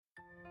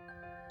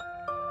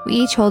We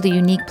each hold a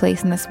unique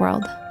place in this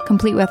world,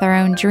 complete with our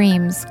own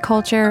dreams,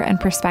 culture, and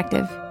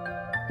perspective.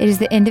 It is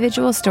the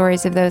individual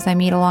stories of those I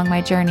meet along my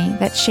journey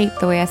that shape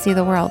the way I see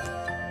the world.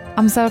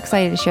 I'm so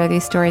excited to share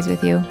these stories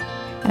with you,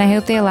 and I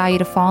hope they allow you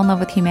to fall in love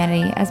with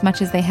humanity as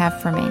much as they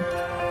have for me.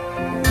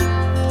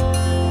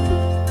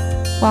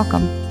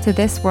 Welcome to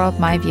This World,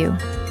 My View.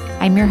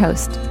 I'm your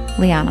host,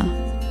 Liana.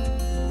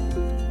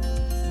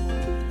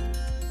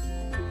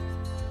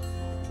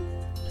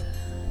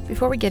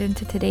 Before we get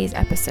into today's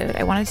episode,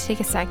 I wanted to take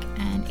a sec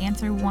and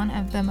answer one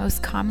of the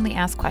most commonly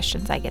asked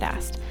questions I get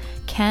asked.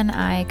 Can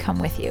I come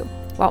with you?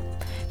 Well,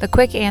 the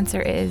quick answer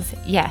is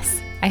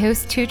yes. I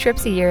host 2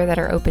 trips a year that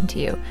are open to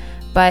you,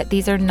 but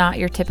these are not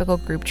your typical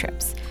group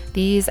trips.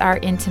 These are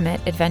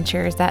intimate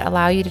adventures that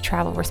allow you to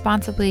travel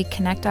responsibly,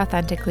 connect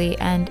authentically,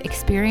 and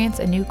experience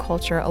a new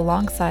culture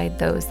alongside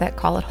those that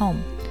call it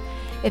home.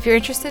 If you're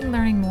interested in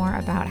learning more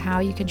about how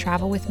you can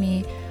travel with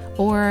me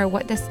or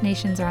what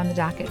destinations are on the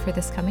docket for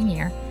this coming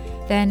year,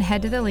 then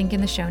head to the link in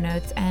the show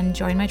notes and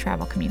join my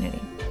travel community.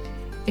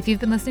 If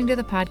you've been listening to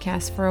the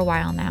podcast for a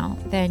while now,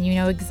 then you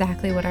know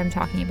exactly what I'm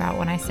talking about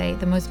when I say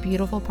the most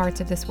beautiful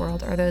parts of this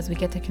world are those we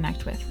get to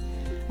connect with.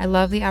 I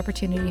love the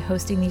opportunity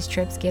hosting these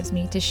trips gives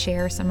me to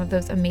share some of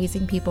those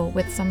amazing people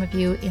with some of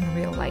you in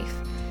real life.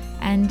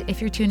 And if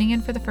you're tuning in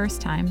for the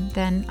first time,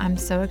 then I'm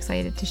so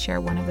excited to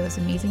share one of those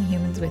amazing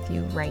humans with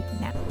you right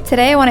now.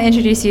 Today I want to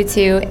introduce you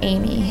to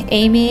Amy.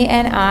 Amy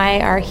and I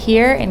are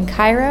here in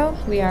Cairo.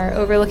 We are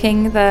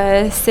overlooking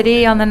the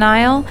city on the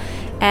Nile.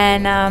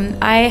 And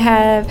I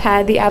have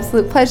had the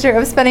absolute pleasure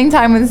of spending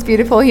time with this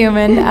beautiful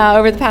human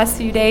over the past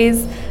few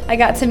days. I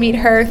got to meet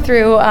her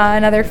through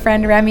another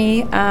friend,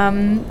 Remy,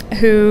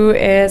 who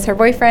is her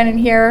boyfriend in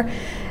here.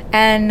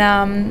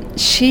 And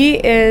she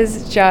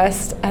is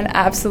just an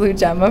absolute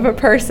gem of a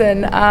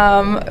person,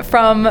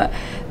 from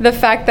the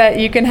fact that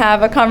you can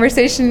have a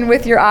conversation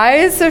with your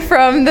eyes,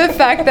 from the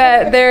fact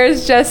that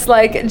there's just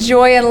like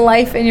joy and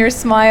life in your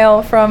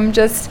smile, from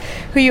just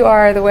who you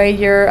are, the way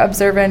you're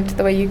observant,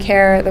 the way you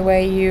care, the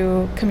way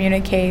you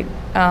communicate,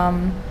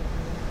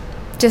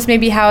 just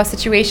maybe how a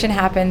situation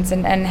happens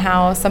and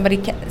how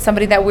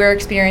somebody that we're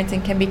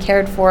experiencing can be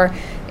cared for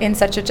in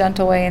such a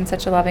gentle way, in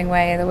such a loving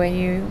way, the way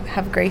you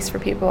have grace for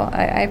people.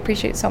 I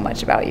appreciate so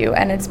much about you.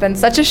 And it's been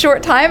such a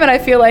short time, and I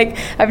feel like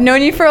I've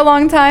known you for a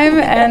long time,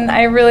 and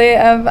I really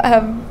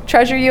have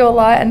treasure you a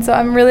lot. And so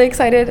I'm really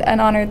excited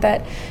and honored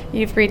that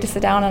you've agreed to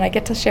sit down and I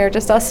get to share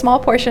just a small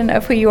portion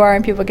of who you are,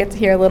 and people get to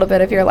hear a little bit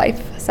of your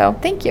life. So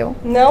thank you.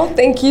 No,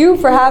 thank you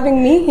for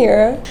having me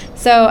here.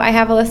 So I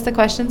have a list of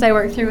questions I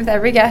work through with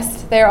every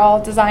guest. They're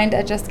all designed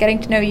at just getting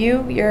to know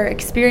you, your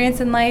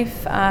experience in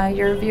life,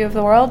 your view of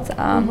the world.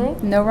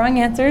 No wrong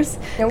answers,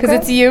 because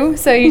it's you.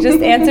 So you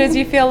just answer as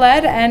you feel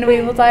led, and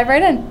we will dive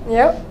right in.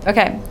 Yep.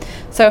 Okay.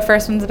 So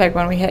first one's a big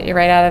one. We hit you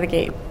right out of the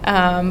gate.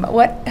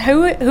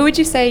 Who would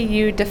you say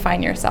you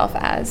define yourself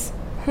as?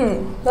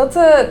 That's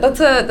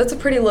a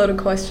pretty loaded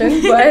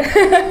question, but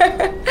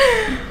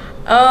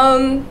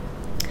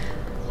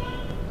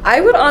I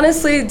would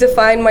honestly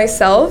define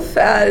myself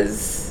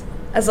as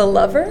a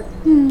lover.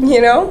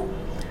 You know,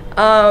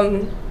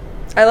 I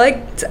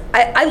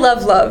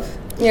love love.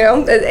 You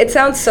know, it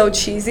sounds so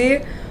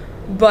cheesy,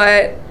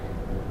 but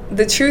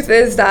the truth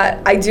is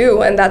that I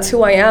do, and that's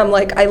who I am.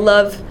 Like I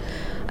love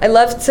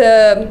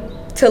to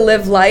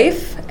live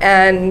life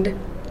and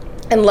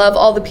love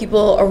all the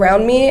people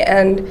around me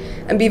and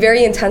be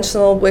very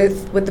intentional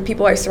with the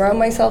people I surround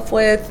myself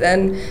with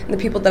and the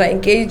people that I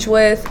engage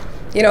with.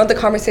 You know, the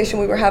conversation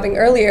we were having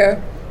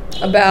earlier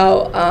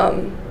about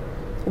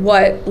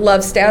what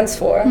love stands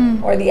for,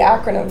 or the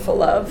acronym for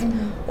love,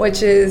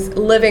 which is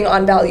living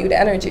on valued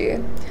energy.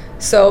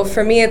 So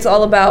for me, it's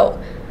all about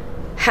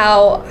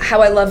how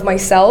I love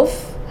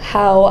myself,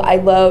 how I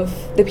love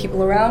the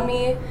people around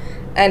me,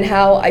 and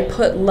how I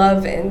put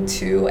love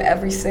into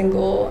every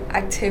single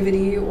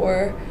activity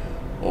or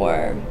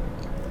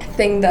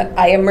thing that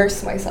I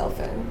immerse myself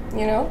in,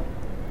 you know?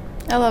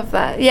 I love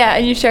that. Yeah,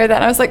 and you shared that,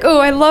 and I was like, oh,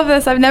 I love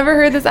this. I've never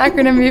heard this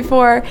acronym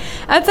before.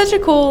 That's such a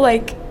cool,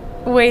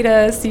 way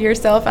to see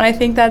yourself, and I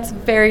think that's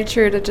very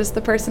true to just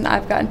the person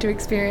I've gotten to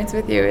experience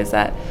with you, is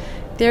that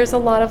there's a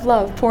lot of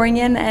love pouring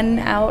in and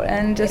out,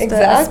 and just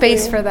a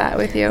space for that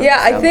with you.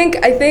 Yeah, so.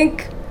 I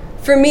think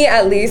for me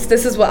at least,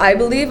 this is what I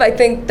believe. I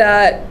think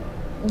that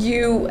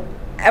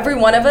every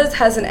one of us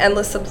has an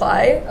endless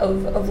supply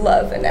of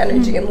love and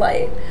energy and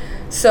light.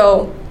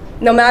 So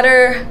no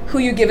matter who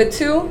you give it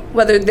to,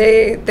 whether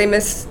they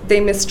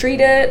mistreat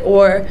it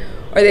or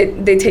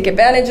they take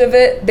advantage of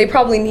it, they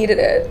probably needed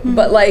it.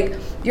 But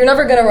you're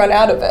never gonna run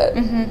out of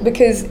it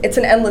because it's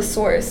an endless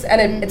source,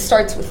 and it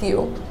starts with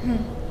you.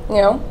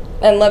 You know,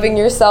 and loving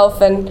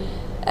yourself and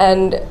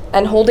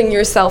holding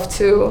yourself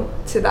to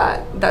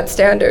that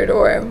standard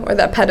or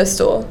that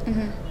pedestal.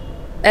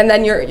 And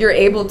then you're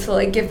able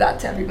to give that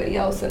to everybody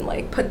else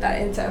and put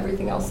that into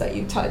everything else that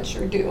you touch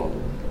or do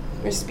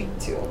or speak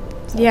to.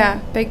 So. Yeah,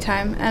 big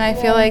time. And I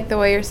feel like the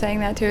way you're saying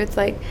that too, it's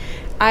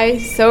I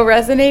so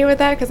resonate with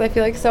that, because I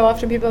feel like so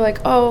often people are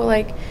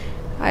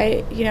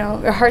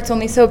your heart's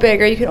only so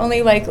big, or you can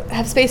only like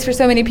have space for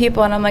so many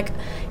people. And I'm like,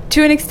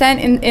 to an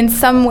extent, in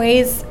some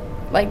ways,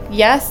 like,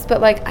 yes, but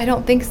like, I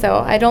don't think so.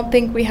 I don't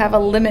think we have a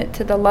limit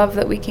to the love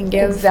that we can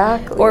give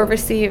or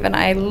receive. And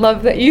I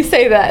love that you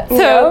say that.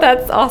 So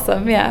that's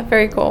awesome. Yeah,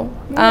 very cool.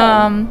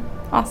 Yeah.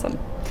 Awesome.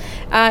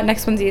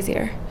 Next one's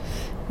easier.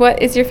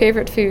 What is your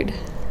favorite food?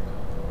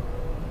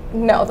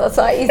 No, that's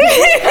not easy.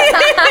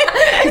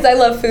 Because I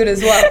love food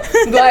as well.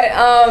 But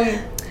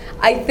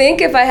I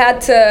think if I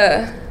had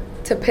to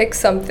pick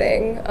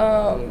something,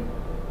 I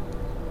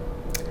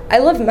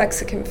love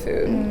Mexican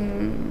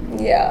food.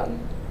 Yeah,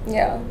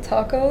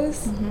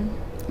 tacos.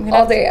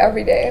 All day,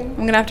 every day. I'm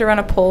gonna have to run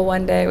a poll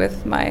one day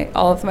with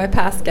all of my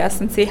past guests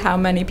and see how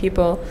many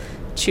people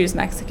choose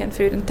Mexican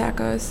food and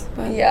tacos.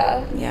 But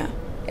yeah.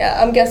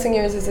 I'm guessing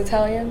yours is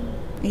Italian.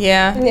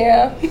 Yeah.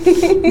 Yeah.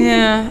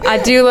 I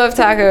do love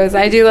tacos.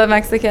 I do love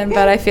Mexican,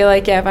 but I feel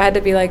like if I had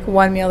to be like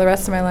one meal the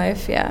rest of my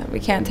life, we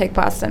can't take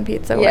pasta and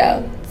pizza away. Yeah.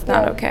 It's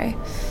not okay.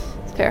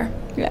 It's fair.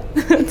 Yeah,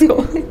 that's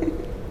cool.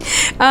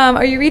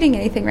 Are you reading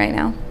anything right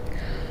now?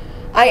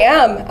 I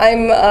am.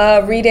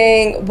 I'm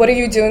reading What Are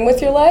You Doing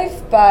With Your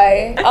Life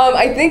by,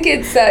 I think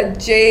it's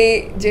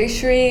Jay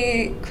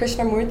Shri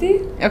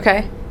Krishnamurti.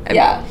 Okay.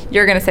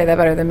 You're going to say that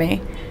better than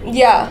me.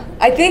 Yeah.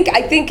 I think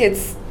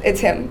it's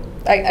him.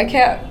 I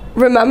can't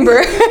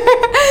remember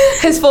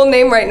his full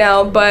name right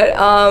now, but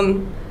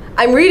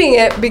I'm reading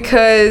it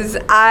because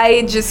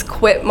I just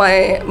quit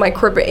my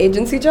corporate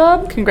agency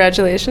job.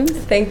 Congratulations.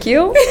 Thank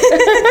you.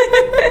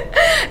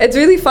 It's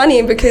really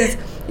funny because,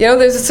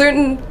 there's a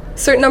certain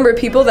number of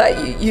people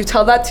that you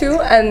tell that to,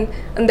 and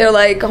they're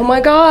like, oh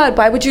my God,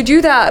 why would you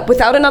do that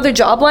without another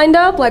job lined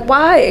up? Like,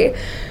 why?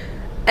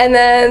 And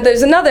then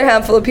there's another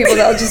handful of people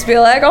that'll just be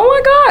like, oh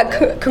my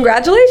God,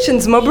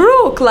 congratulations,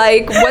 Mabruk,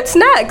 like, what's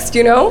next,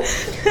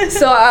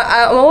 So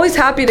I'm always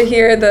happy to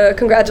hear the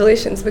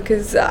congratulations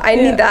because I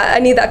need that. I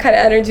need that kind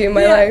of energy in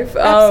my life.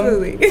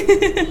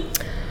 Absolutely.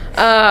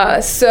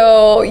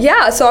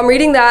 So I'm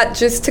reading that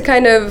just to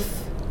kind of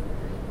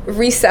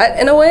reset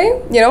in a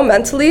way,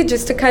 mentally,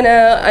 just to kind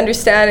of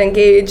understand and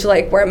gauge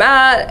like where I'm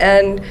at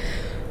and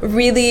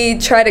really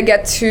try to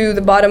get to the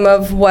bottom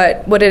of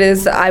what it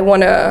is that I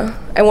want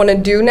to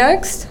do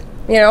next.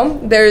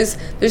 There's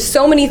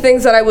so many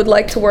things that I would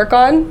like to work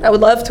on. I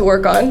would love to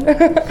work on.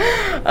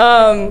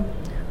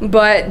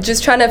 But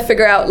just trying to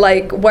figure out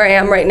like where I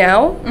am right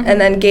now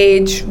and then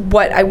gauge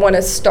what I want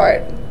to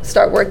start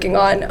working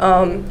on.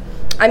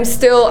 I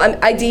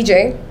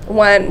DJ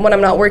when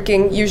I'm not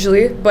working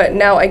usually, but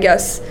now I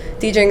guess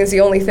DJing is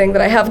the only thing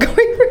that I have going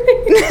for me.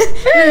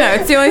 No,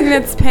 it's the only thing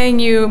that's paying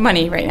you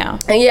money right now.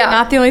 Yeah.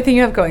 Not the only thing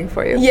you have going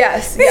for you.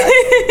 Yes,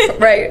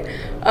 right.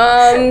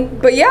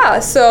 But yeah,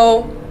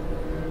 so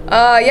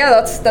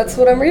that's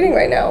what I'm reading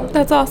right now.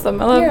 That's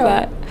awesome. I love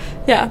that.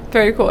 Yeah,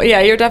 very cool.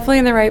 Yeah, you're definitely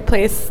in the right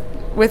place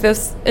with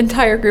this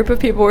entire group of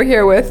people we're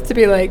here with to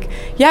be like,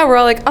 we're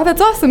all like, oh,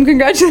 that's awesome,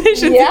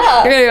 congratulations.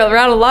 Yeah. You're gonna be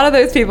around a lot of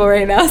those people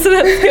right now, so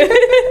that's good.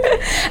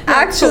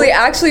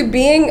 Actually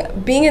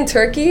being in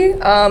Turkey,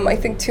 I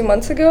think 2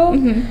 months ago,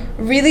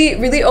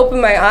 really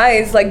opened my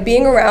eyes, like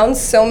being around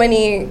so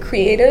many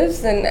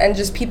creatives and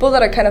just people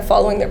that are kind of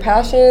following their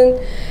passion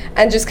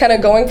and just kind of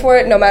going for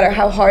it no matter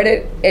how hard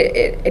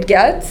it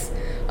gets.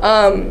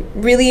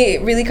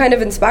 Really kind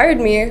of inspired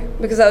me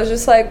because I was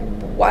just like,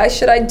 why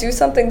should I do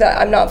something that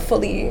I'm not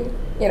fully,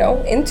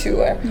 into,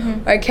 or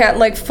I can't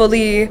like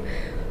fully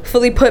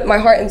put my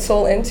heart and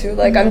soul into?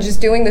 Like I'm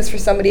just doing this for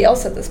somebody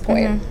else at this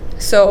point.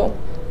 So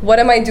what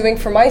am I doing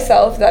for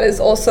myself that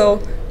is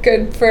also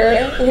good for,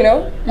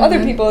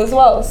 other people as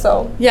well?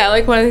 So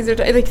like one of the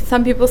things like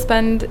some people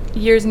spend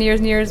years and years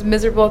and years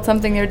miserable at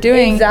something they're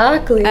doing.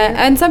 Exactly.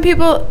 And some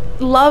people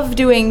love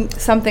doing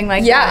something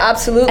like that. Yeah,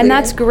 absolutely. And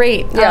that's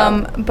great.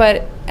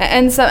 But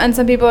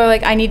some people are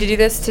like, I need to do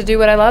this to do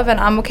what I love,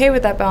 and I'm okay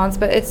with that balance.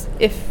 But it's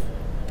if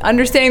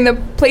understanding the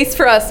place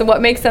for us and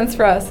what makes sense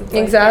for us. It's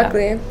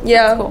exactly. Like,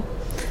 that's cool.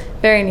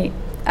 Very neat.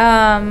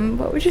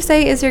 What would you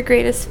say is your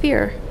greatest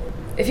fear?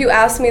 If you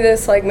asked me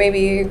this like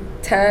maybe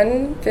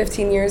 10,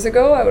 15 years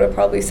ago, I would have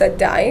probably said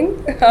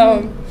dying.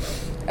 I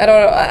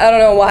don't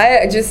know why.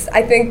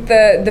 I think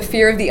the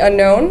fear of the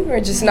unknown, or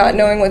just not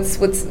knowing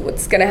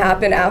what's gonna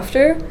happen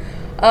after,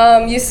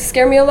 used to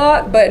scare me a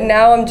lot. But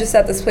now I'm just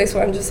at this place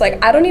where I'm just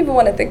like, I don't even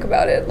want to think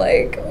about it.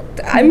 Like,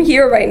 I'm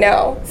here right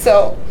now,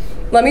 so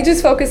let me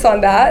just focus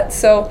on that.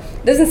 So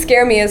it doesn't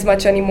scare me as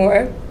much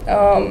anymore.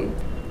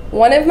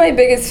 One of my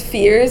biggest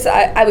fears,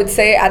 I would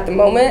say at the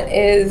moment,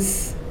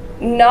 is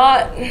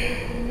not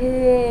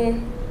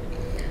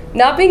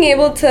being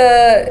able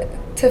to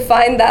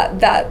find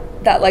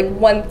that like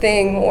one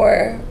thing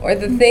or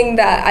the thing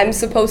that I'm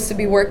supposed to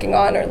be working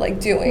on or like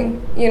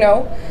doing,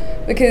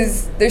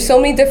 because there's so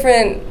many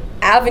different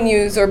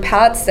avenues or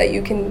paths that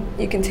you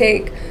can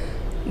take,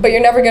 but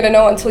you're never gonna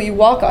know until you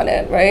walk on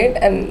it, right?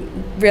 And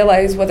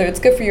realize whether it's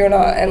good for you or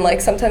not. And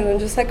like sometimes I'm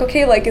just like,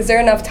 okay, like is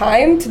there enough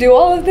time to do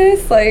all of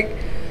this? Like,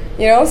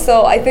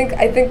 so I think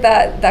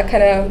that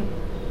kind of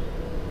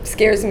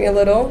scares me a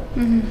little,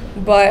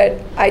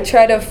 but I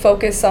try to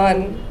focus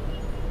on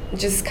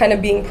just kind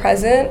of being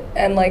present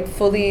and like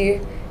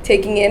fully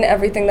taking in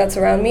everything that's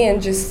around me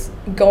and just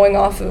going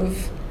off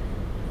of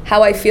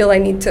how I feel I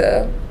need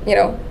to, you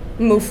know,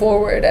 move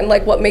forward and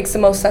like what makes the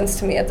most sense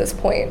to me at this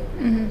point.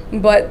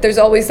 But there's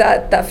always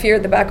that fear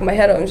at the back of my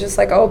head. I'm just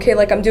like, oh, okay,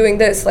 like I'm doing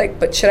this, like,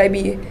 but should I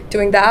be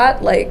doing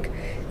that? Like,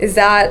 is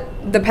that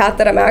the path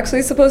that I'm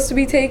actually supposed to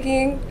be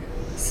taking?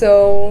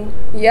 So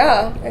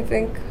yeah, I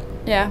think.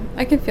 Yeah,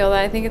 I can feel that.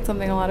 I think it's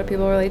something a lot of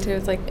people relate to.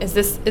 It's like, is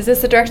this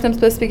the direction I'm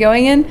supposed to be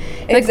going in?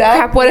 Like, exactly.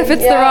 Crap, what if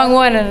it's the wrong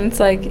one? And it's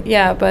like,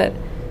 yeah, but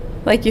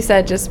like you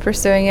said, just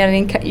pursuing it,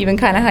 and even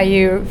kind of how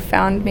you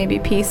found maybe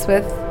peace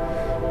with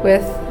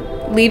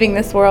leaving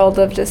this world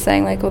of just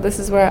saying like, well, this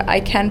is where I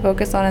can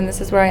focus on and this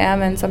is where I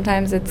am. And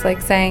sometimes it's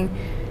like saying,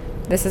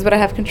 this is what I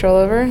have control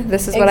over,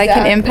 this is what I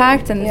can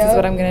impact, and this is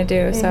what I'm going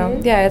to do.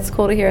 So yeah, it's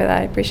cool to hear that.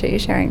 I appreciate you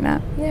sharing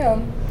that.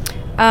 Yeah.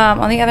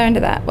 On the other end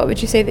of that, what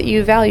would you say that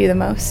you value the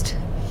most?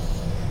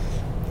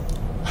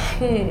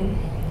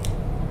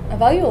 I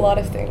value a lot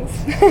of things.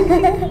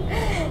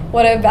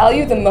 What I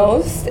value the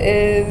most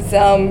is,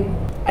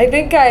 I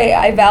think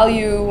I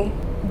value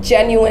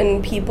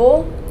genuine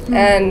people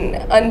and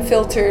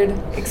unfiltered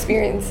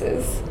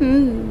experiences.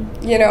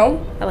 You know?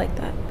 I like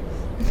that.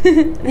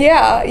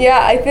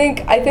 yeah. I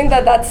think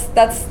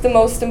that's the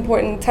most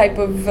important type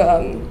of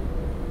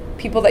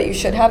people that you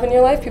should have in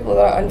your life. People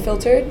that are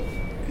unfiltered,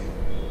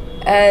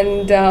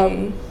 and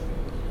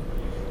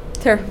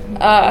sure.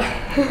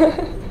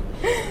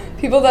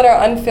 People that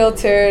are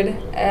unfiltered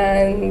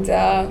and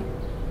that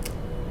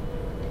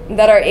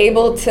are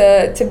able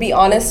to be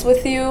honest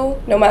with you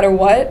no matter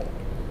what,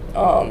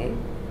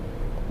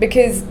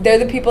 because they're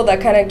the people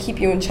that kind of keep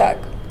you in check,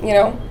 you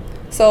know?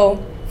 So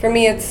for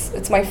me,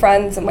 it's my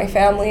friends and my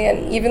family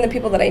and even the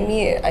people that I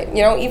meet,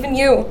 you know, even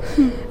you,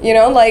 you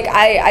know, like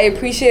I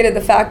appreciated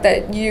the fact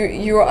that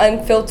you are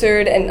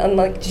unfiltered and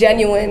like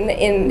genuine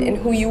in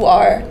who you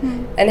are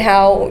and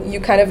how you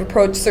kind of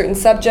approach certain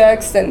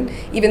subjects and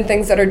even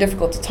things that are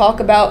difficult to talk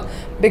about,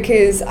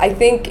 because I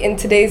think in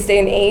today's day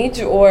and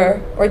age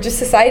or just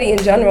society in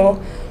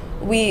general,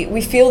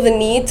 we feel the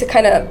need to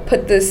kind of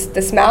put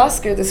this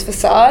mask or this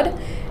facade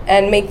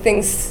and make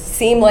things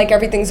seem like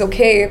everything's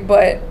okay,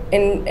 but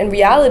in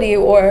reality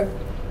or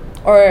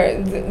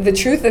the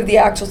truth of the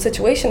actual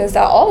situation is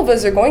that all of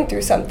us are going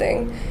through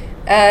something.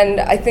 And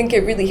I think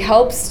it really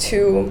helps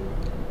to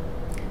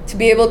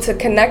be able to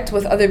connect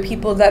with other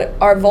people that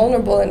are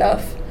vulnerable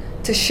enough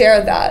to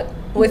share that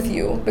with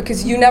you,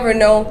 because you never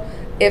know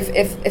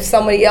if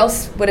somebody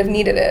else would have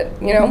needed it,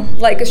 you know?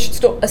 Like a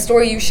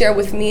story you share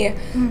with me,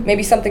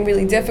 maybe something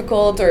really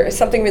difficult or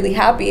something really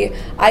happy,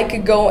 I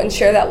could go and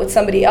share that with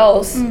somebody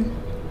else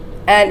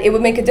and it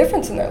would make a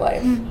difference in their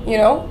life, you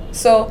know?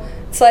 So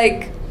it's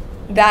like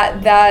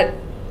that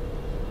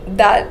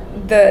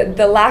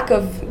the lack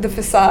of the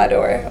facade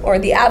or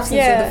the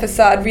absence of the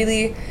facade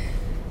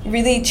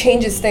really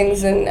changes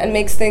things and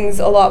makes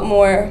things a lot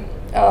more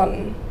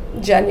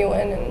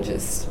genuine and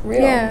just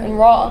real and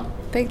raw.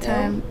 Big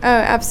time. Oh,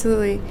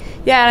 absolutely.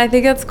 Yeah, and I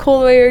think that's cool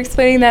the way you're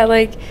explaining that,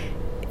 like,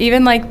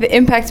 even, like, the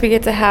impact we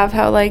get to have,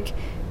 how, like,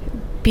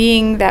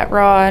 being that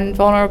raw and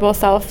vulnerable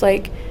self,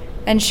 like,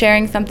 and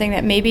sharing something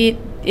that maybe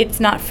it's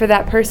not for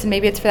that person,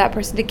 maybe it's for that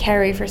person to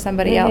carry for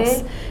somebody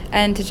else,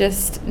 and to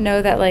just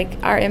know that, like,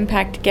 our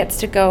impact gets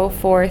to go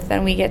forth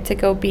and we get to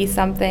go be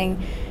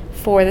something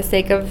for the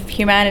sake of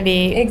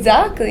humanity.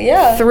 Exactly,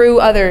 yeah. Through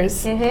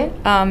others,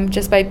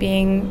 just by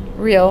being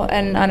real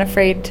and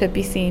unafraid to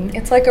be seen.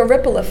 It's like a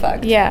ripple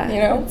effect. Yeah, you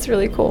know? It's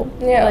really cool.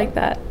 Yeah. I like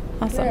that.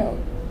 Awesome. Yeah.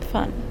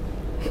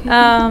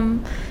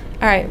 Fun.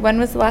 All right, when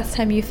was the last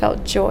time you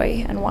felt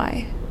joy and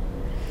why?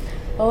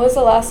 When was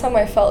the last time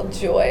I felt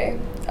joy?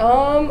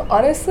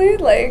 Honestly,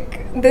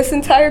 like, this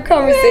entire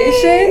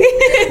conversation,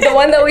 the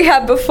one that we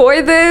had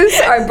before this,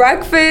 our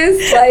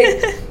breakfast,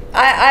 like,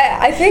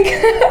 I think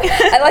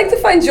I like to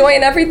find joy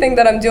in everything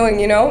that I'm doing,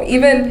 you know?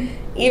 Even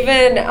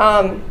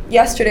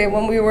yesterday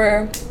when we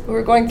were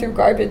going through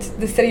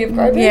the city of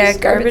garbage. Yeah,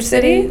 Garbage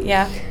City.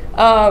 Yeah.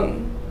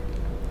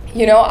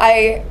 You know,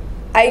 I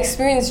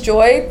experienced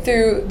joy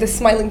through the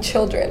smiling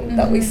children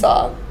that we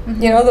saw.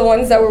 You know, the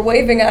ones that were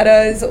waving at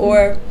us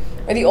or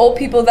the old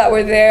people that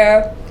were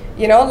there,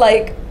 you know,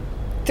 like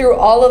through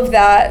all of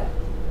that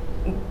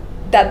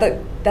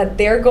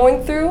they're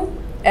going through,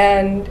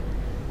 and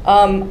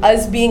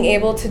us being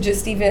able to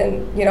just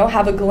even, you know,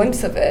 have a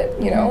glimpse of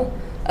it, you know,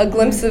 a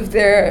glimpse of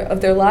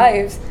their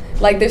lives,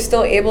 like they're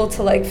still able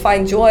to like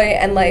find joy,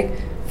 and like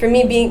for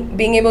me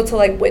being able to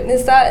like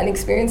witness that and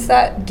experience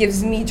that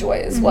gives me joy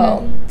as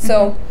well.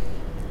 So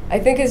I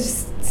think it's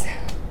just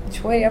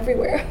joy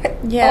everywhere.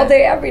 All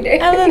day, every day.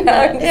 I love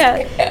that.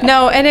 Yeah.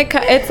 No, and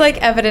it's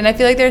like evident. I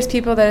feel like there's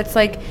people that it's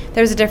like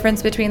there's a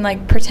difference between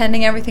like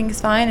pretending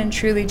everything's fine and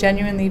truly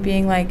genuinely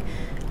being like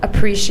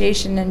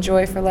appreciation and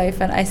joy for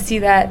life. And I see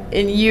that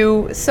in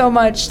you so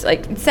much,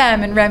 like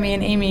Sam and Remy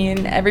and Amy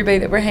and everybody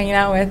that we're hanging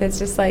out with. It's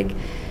just like,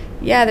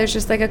 yeah, there's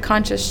just like a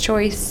conscious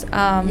choice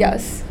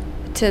yes,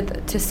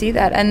 to see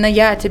that, and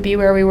to be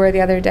where we were the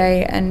other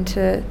day, and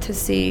to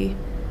see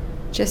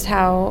just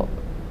how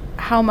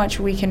how much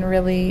we can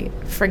really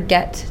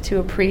forget to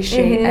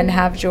appreciate and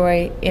have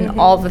joy in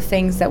all the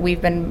things that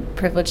we've been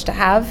privileged to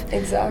have.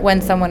 Exactly.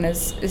 When someone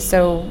is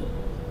so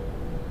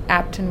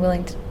apt and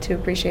willing to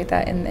appreciate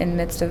that in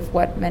midst of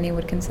what many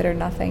would consider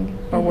nothing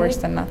or worse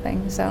than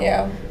nothing. So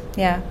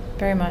yeah,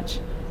 very much.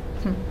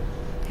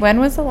 When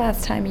was the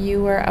last time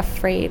you were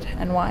afraid,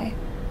 and why?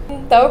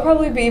 That would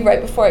probably be right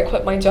before I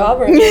quit my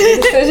job or made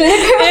the decision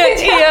to quit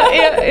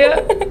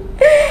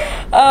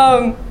my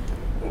job.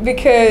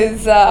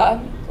 Because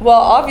well,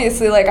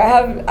 obviously, like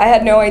I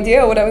had no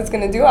idea what I was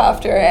gonna do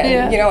after,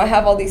 and you know, I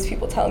have all these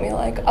people telling me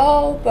like,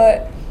 oh,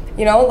 but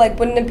you know, like,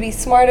 wouldn't it be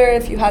smarter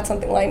if you had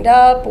something lined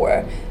up,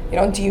 or you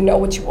know, do you know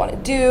what you want to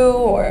do,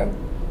 or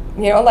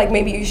you know, like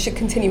maybe you should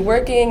continue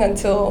working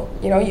until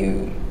you know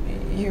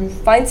you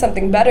find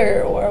something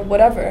better or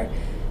whatever,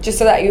 just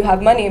so that you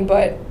have money.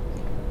 But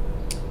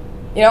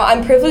you know,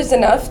 I'm privileged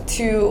enough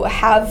to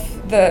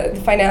have the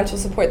financial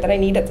support that I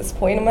need at this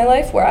point in my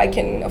life where I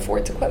can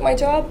afford to quit my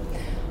job.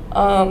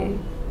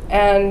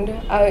 And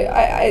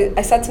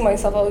I said to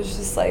myself, I was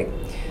just like,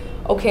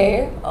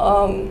 okay,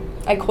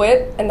 I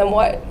quit, and then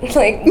what?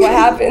 Like, what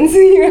happens?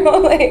 You know,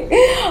 like,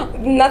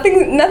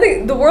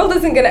 nothing, the world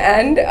isn't gonna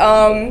end.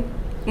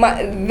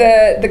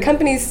 The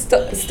company's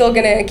still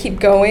gonna keep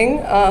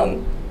going.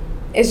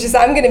 It's just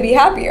I'm gonna be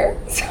happier.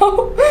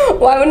 So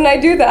why wouldn't I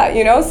do that,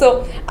 you know?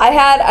 So I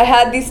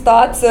had these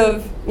thoughts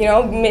of, you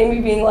know, maybe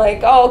being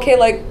like, oh, okay,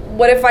 like,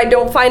 what if I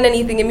don't find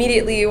anything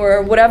immediately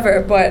or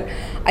whatever? But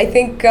I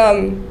think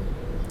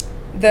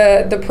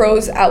the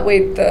pros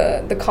outweighed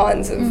the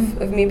cons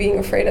of me being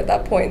afraid at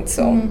that point.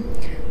 So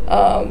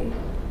I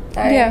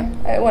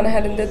went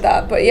ahead and did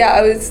that. But yeah,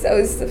 I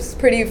was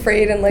pretty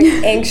afraid and like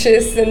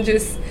anxious and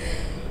just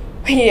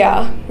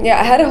yeah.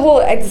 I had a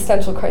whole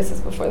existential crisis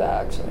before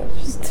that, actually.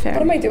 Just,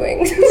 what am I doing?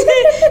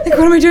 Like,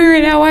 what am I doing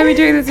right now? Why am I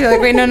doing this? You're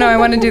like, wait, no, I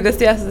want to do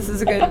this. Yes, this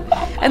is good.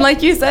 And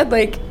like you said,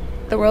 like,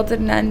 the world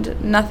didn't end.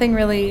 Nothing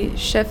really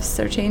shifts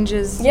or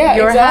changes. Yeah,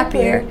 You're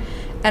exactly. happier.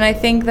 And I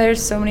think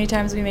there's so many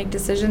times we make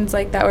decisions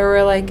like that where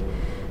we're like,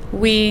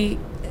 we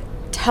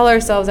tell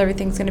ourselves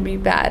everything's going to be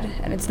bad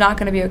and it's not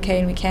going to be okay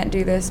and we can't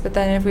do this. But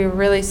then if we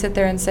really sit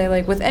there and say,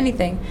 like, with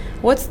anything,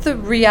 what's the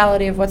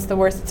reality of what's the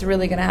worst that's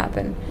really going to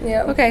happen?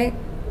 Yeah. Okay,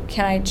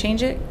 can I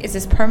change it? Is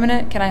this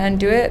permanent? Can I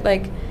undo it?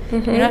 Like,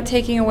 you're not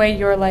taking away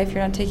your life.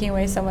 You're not taking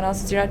away someone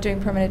else's. You're not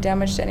doing permanent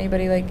damage to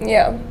anybody. Like,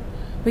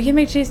 we can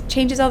make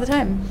changes all the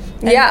time.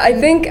 And I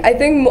think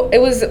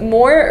it was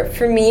more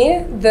for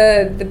me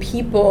the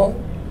people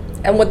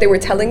and what they were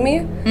telling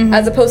me,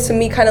 as opposed to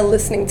me kind of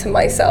listening to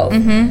myself,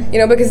 you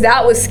know, because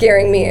that was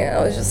scaring me.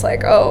 I was just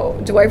like, oh,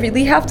 do I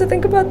really have to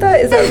think about that?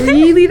 Is that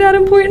really that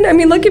important? I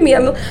mean, look at me.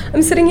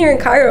 I'm sitting here in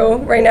Cairo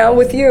right now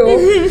with you,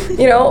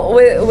 you know,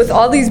 with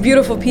all these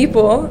beautiful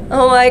people.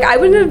 I'm like, I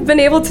wouldn't have been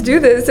able to do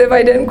this if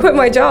I didn't quit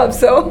my job.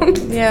 So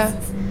yeah,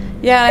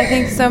 I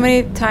think so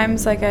many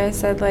times, like I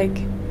said, like,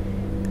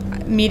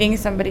 meeting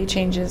somebody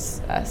changes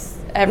us.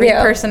 Every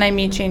person I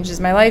meet changes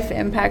my life,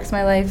 impacts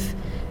my life.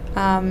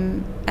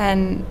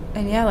 And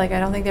yeah, like, I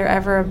don't think they're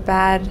ever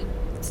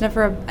it's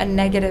never a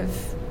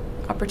negative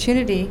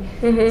opportunity.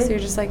 So you're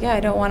just like, I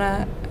don't want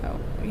to,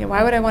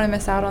 why would I want to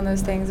miss out on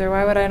those things, or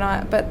why would I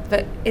not?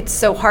 But it's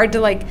so hard to,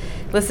 like,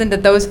 listen to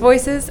those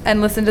voices and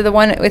listen to the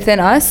one within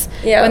us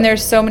when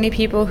there's so many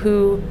people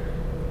who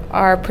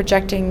are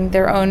projecting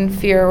their own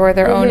fear or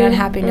their own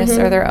unhappiness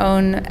or their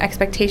own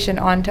expectation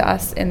onto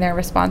us in their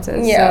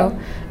responses. So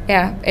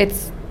yeah,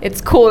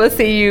 it's cool to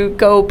see you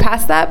go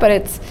past that, but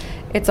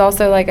it's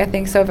also, like, I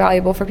think so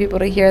valuable for people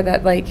to hear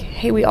that, like,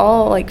 hey, we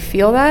all, like,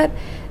 feel that.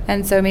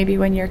 And so maybe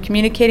when you're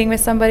communicating with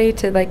somebody,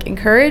 to, like,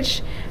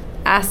 encourage,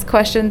 ask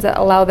questions that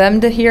allow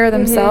them to hear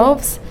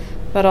themselves,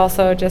 but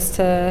also just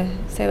to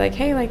say, like,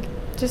 hey, like,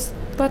 just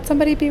let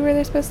somebody be where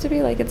they're supposed to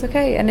be. Like, it's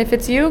okay. And if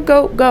it's you,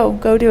 go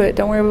do it.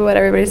 Don't worry about what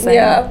everybody's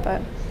saying.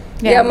 But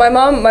my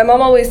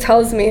mom always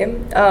tells me,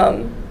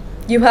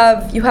 you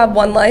have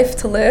one life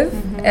to live,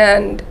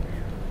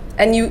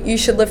 and you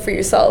should live for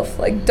yourself.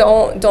 Like,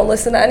 don't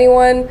listen to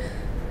anyone.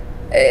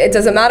 It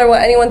doesn't matter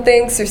what anyone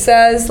thinks or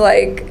says.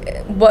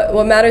 Like,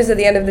 what matters at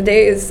the end of the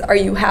day is, are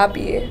you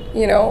happy?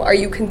 You know, are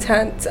you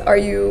content? Are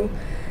you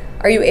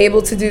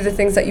able to do the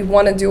things that you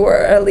want to do, or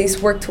at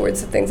least work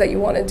towards the things that you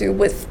want to do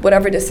with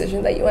whatever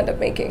decision that you end up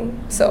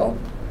making? So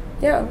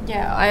yeah,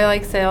 I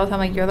like say all the time,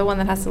 like, you're the one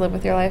that has to live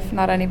with your life,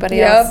 not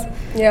anybody else.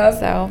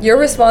 So you're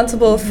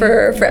responsible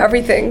for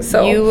everything.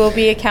 So you will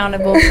be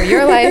accountable for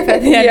your life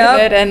at the end of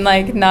it, and,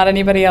 like, not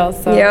anybody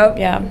else. So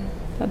yeah,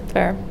 that's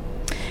fair.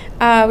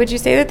 Would you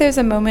say that there's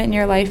a moment in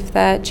your life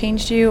that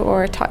changed you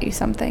or taught you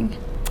something?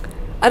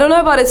 I don't know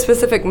about a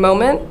specific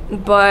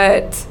moment,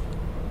 but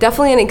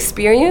definitely an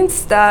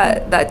experience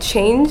that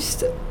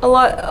changed a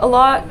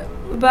lot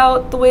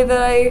about the way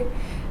that I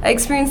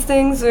experience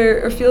things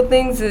or feel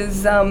things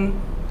is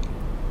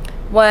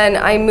when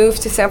I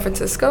moved to San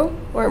Francisco,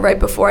 or right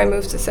before I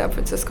moved to San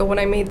Francisco, when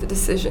I made the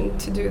decision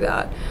to do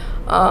that.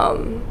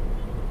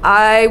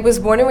 I was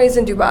born and raised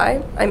in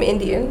Dubai. I'm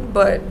Indian,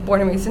 but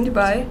born and raised in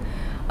Dubai.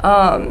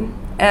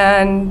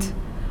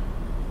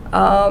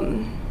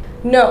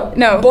 No.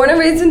 No. Born and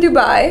raised in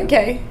Dubai.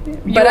 Okay.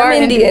 But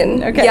I'm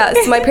Indian. Okay.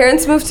 Yes, my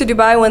parents moved to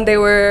Dubai when they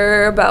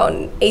were about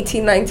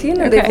 18,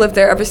 19, and they've lived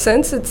there ever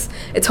since.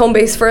 It's home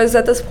base for us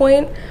at this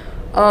point.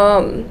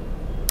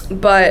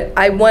 But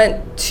I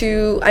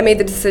made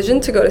the decision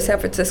to go to San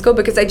Francisco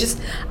because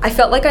I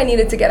felt like I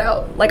needed to get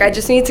out. Like, I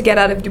just needed to get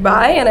out of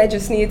Dubai, and I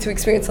just needed to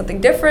experience something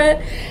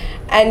different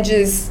and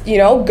just,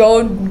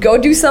 go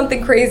do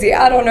something crazy.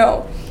 I don't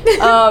know.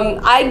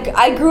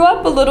 I grew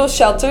up a little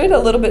sheltered, a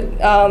little bit.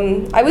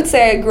 I would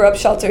say I grew up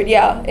sheltered,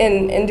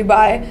 in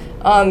Dubai.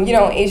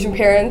 Asian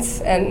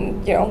parents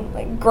and,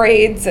 like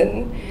grades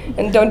and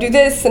don't do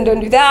this and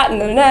don't do that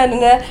and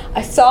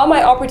I saw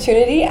my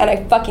opportunity and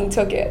I fucking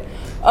took it.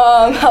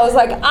 I was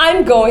like,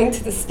 I'm going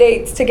to the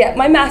States to get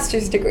my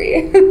master's degree.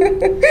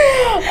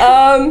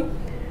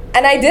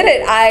 And I did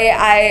it.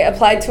 I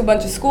applied to a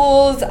bunch of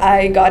schools.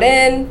 I got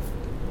in.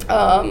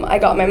 I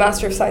got my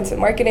Master of Science in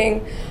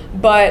Marketing.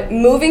 But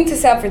moving to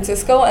San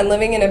Francisco and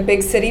living in a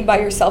big city by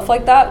yourself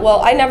like that, well,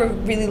 I never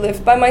really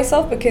lived by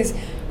myself because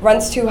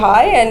rent's too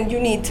high and you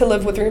need to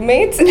live with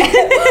roommates.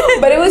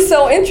 But it was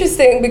so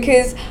interesting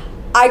because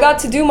I got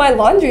to do my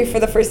laundry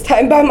for the first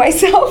time by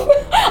myself.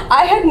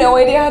 I had no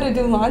idea how to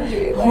do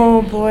laundry. Like,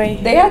 oh boy.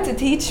 They had to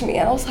teach me.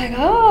 I was like,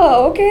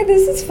 oh, okay,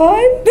 this is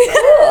fun.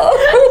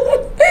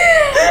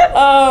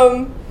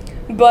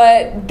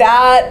 But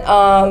that,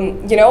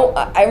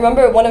 I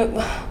remember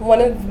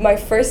one of my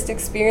first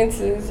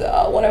experiences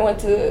when I went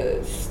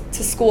to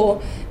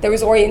school. There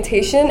was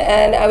orientation,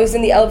 and I was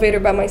in the elevator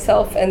by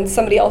myself, and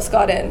somebody else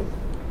got in.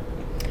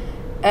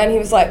 And he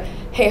was like,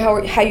 hey,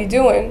 how you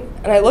doing?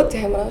 And I looked at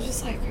him, and I was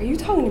just like, are you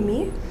talking to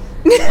me?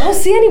 I don't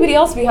see anybody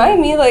else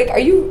behind me. Like,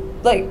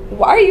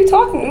 why are you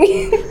talking to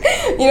me?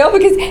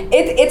 Because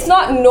it's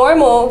not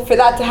normal for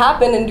that to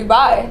happen in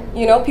Dubai.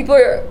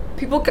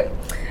 People.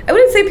 I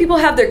wouldn't say people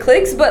have their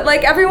cliques, but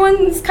like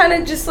everyone's kind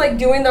of just like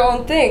doing their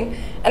own thing.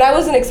 And I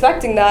wasn't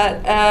expecting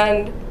that.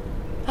 And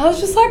I was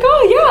just like,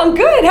 oh yeah, I'm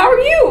good. How are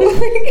you?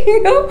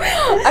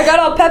 I got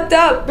all pepped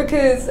up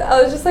because I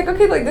was just like,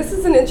 okay, like this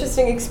is an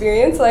interesting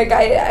experience. Like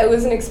I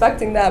wasn't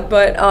expecting that.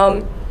 But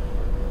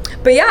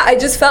yeah, I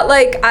just felt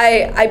like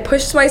I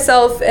pushed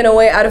myself in a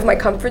way out of my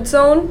comfort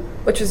zone,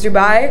 which was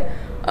Dubai.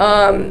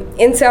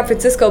 In San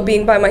Francisco,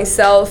 being by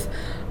myself,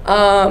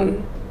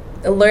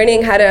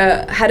 learning how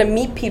to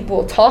meet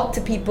people, talk to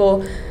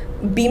people,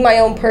 be my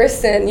own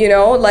person,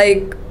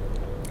 like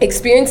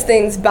experience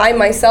things by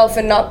myself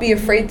and not be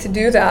afraid to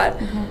do that.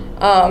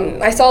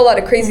 I saw a lot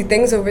of crazy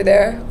things over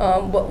there.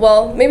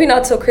 Well, maybe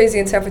not so crazy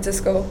in San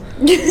Francisco,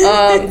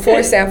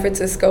 for San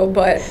Francisco,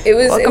 but it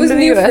was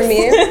new for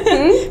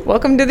me.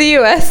 Welcome to the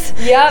U.S.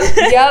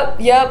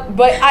 Yep.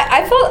 But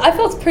I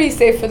felt pretty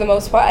safe for the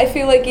most part. I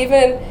feel like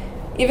even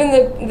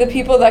the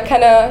people that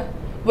kind of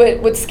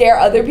would scare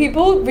other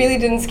people really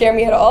didn't scare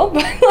me at all.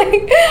 But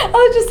like I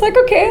was just like,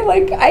 okay,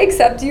 like I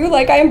accept you,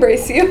 like I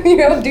embrace you, do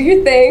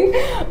your thing.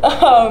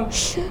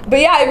 But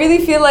yeah, I really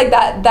feel like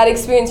that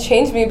experience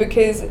changed me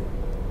because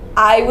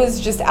I was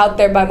just out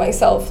there by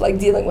myself, like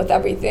dealing with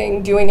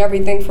everything, doing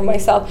everything for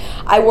myself.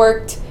 I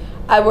worked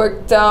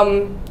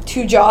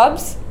 2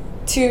 jobs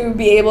to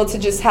be able to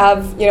just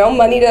have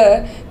money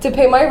to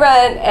pay my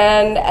rent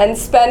and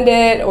spend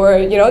it or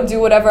do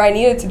whatever I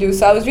needed to do.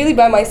 So I was really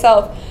by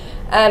myself.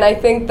 And I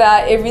think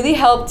that it really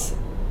helped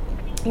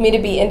me to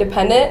be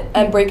independent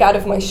and break out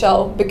of my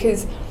shell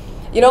because,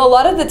 a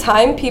lot of the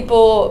time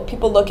people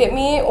look at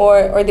me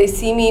or they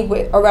see me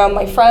around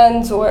my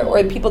friends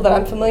or people that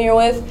I'm familiar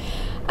with,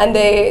 and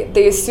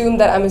they assume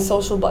that I'm a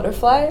social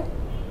butterfly.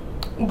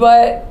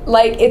 But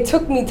like it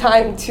took me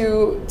time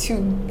to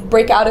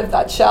break out of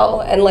that shell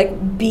and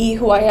like be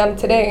who I am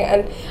today.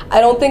 And I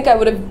don't think I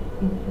would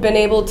have been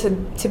able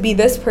to be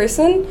this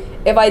person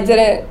if I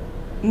didn't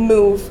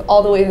move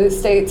all the way to the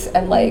States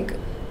and like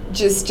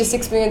just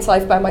experience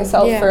life by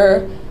myself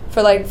for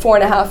like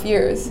 4.5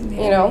 years,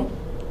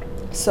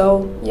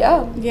 So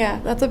yeah,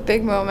 that's a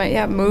big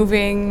moment.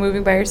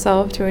 Moving by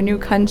yourself to a new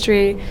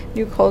country,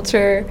 new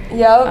culture.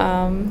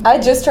 I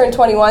just turned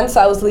 21,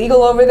 so I was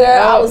legal over there.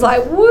 I was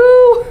like,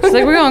 woo. It's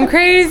like we're going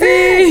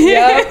crazy.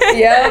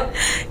 Yep.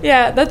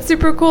 Yeah, that's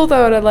super cool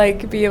though to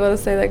like be able to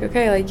say like,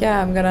 okay, like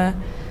I'm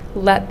gonna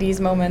let these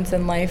moments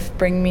in life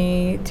bring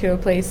me to a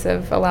place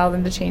of allow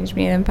them to change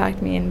me and impact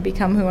me and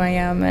become who I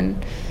am.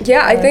 And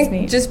I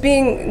think just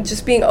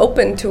being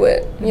open to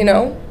it,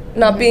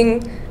 not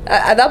being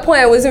at that point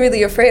I wasn't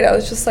really afraid. I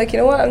was just like,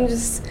 what,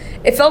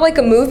 it felt like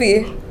a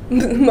movie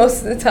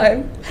most of the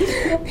time.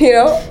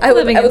 I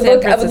would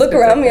look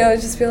around me and I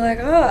would just be like,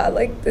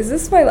 like, is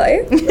this my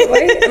life?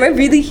 Am I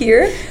really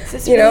here? Is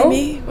this really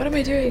me? What am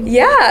I doing?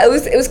 Yeah, it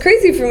was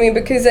crazy for me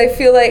because I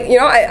feel like,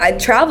 I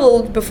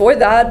traveled before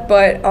that,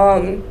 but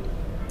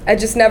I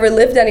just never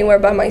lived anywhere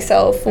by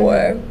myself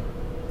or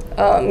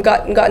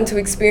gotten to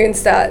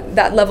experience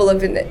that level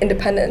of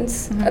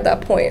independence at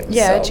that point.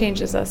 Yeah, it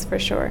changes us for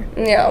sure.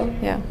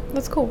 Yeah,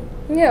 that's cool.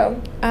 Yeah.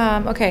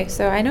 Okay,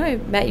 so I know I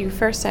met you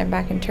first time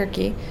back in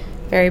Turkey,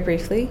 very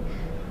briefly.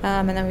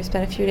 And then we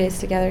spent a few days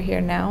together here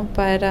now.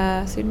 But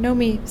so you know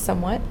me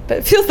somewhat, but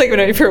it feels like we've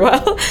known you for a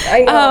while.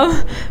 I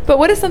know. But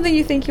what is something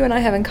you think you and I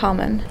have in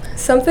common?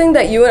 Something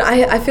that you and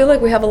I feel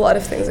like we have a lot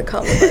of things in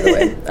common, by the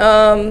way.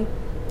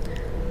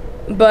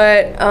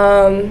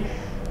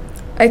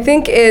 I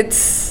think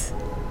it's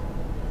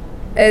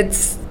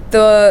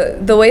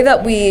the way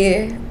that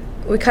we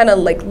kind of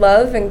like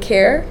love and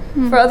care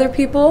for other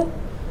people,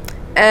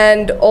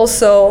 and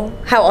also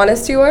how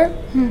honest you are.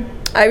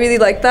 I really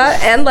like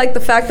that, and like the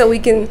fact that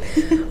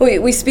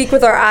we speak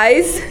with our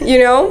eyes, you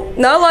know?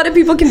 Not a lot of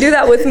people can do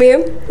that with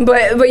me,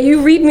 but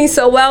you read me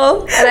so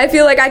well, and I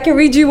feel like I can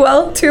read you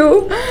well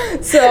too.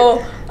 So,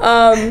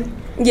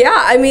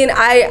 yeah, I mean,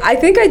 I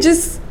think I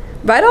just,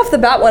 right off the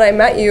bat when I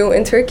met you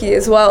in Turkey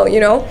as well, you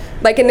know?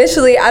 Like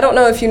initially, I don't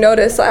know if you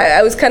noticed,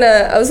 I was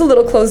a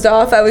little closed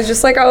off. I was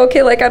just like, oh,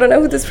 okay, like I don't know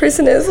who this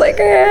person is, like,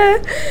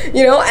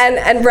 you know?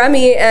 And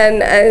Remy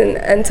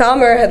and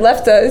Tamer had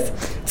left us.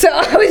 So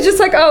I was just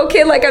like, oh,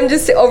 okay, like I'm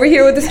just over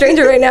here with a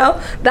stranger right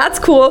now. That's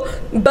cool.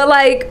 But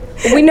like,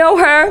 we know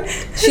her,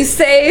 she's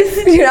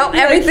safe, you know,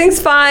 everything's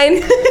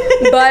fine.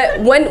 But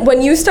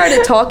when you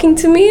started talking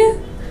to me,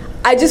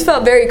 I just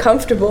felt very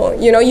comfortable.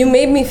 You know, you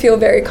made me feel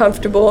very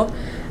comfortable.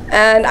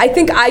 And I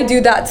think I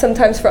do that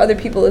sometimes for other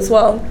people as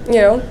well,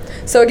 you know?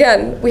 So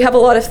again, we have a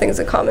lot of things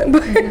in common.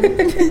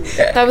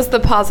 That was the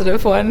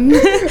positive one.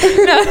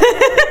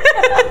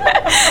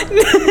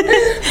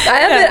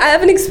 I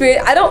haven't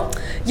experienced, I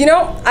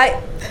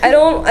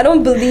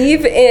don't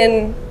believe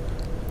in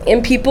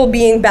people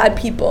being bad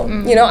people.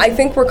 You know, I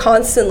think we're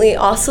constantly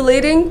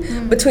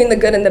oscillating between the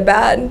good and the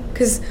bad,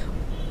 because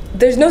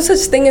there's no such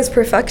thing as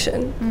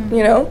perfection,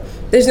 you know?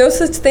 There's no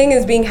such thing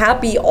as being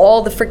happy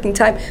all the freaking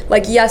time.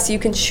 Like, yes, you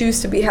can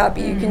choose to be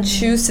happy. You can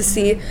choose to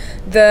see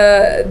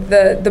the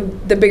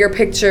bigger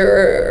picture,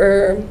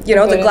 or you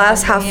know, the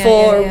glass half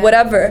full, or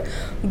whatever.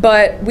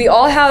 But we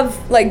all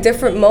have like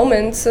different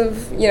moments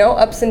of, you know,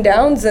 ups and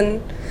downs,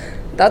 and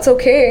that's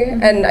okay.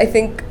 And I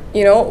think,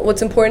 you know,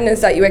 what's important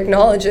is that you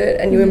acknowledge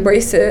it and you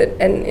embrace it,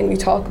 and you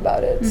talk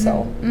about it.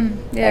 So,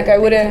 like, I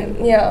wouldn't,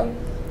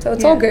 so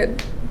it's all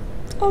good.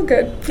 All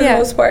good for the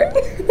most part.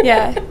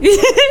 Yeah.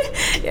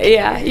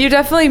 You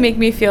definitely make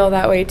me feel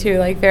that way too,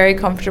 like very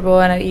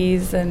comfortable and at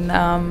ease, and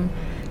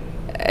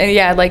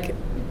like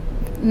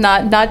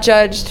not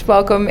judged,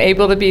 welcome,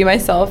 able to be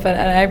myself, and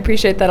I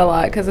appreciate that a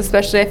lot, because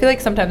especially I feel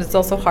like sometimes it's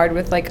also hard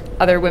with like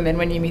other women.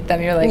 When you meet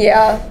them, you're like,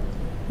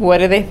 what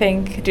do they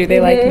think? Do they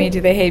like me? Do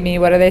they hate me?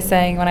 What are they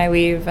saying when I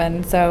leave?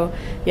 And so,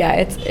 yeah,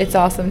 it's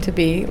awesome to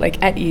be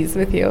like at ease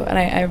with you, and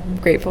I'm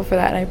grateful for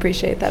that, and I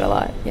appreciate that a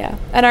lot. Yeah,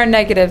 and our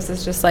negatives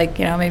is just like,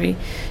 you know, maybe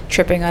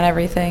tripping on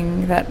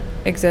everything that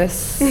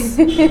exists.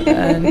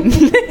 And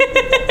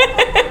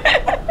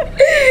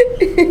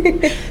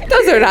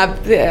those are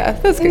not. Yeah,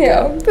 that's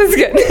good. That's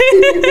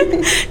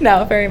good.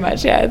 No, very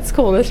much. Yeah, it's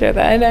cool to share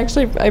that, and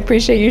actually, I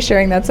appreciate you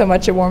sharing that so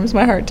much. It warms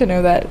my heart to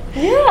know that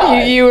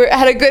you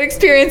had a good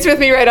experience with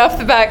me right off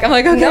the back. I'm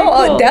like, okay,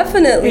 cool.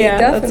 Definitely,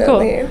 That's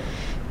cool.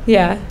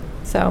 Yeah.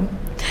 So,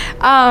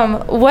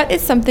 what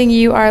is something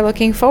you are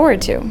looking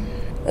forward to?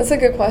 That's a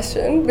good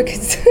question,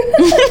 because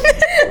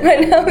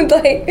right now I'm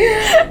like,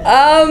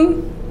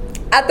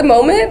 at the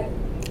moment,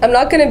 I'm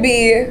not going to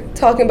be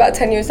talking about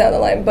 10 years down the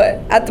line,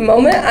 but at the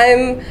moment,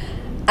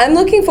 I'm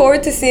looking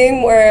forward to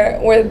seeing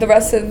where the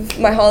rest of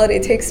my holiday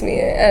takes me,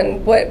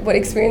 and what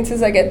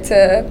experiences I get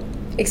to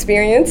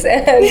experience,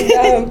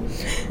 and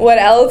what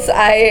else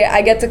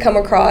I get to come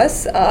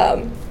across. You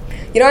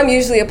know, I'm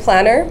usually a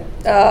planner.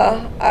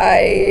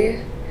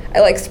 I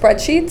like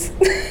spreadsheets.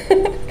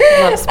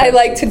 I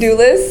like to-do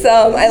lists.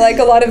 I like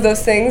a lot of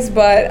those things,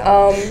 but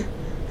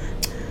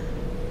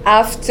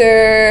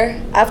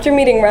after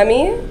meeting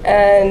Remy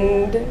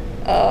and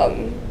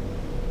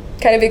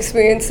kind of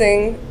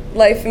experiencing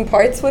life in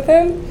parts with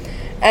him,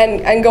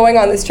 and going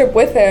on this trip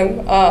with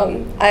him,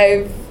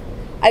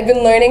 I've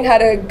been learning how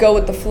to go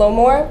with the flow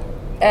more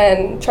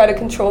and try to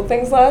control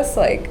things less.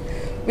 Like,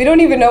 we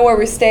don't even know where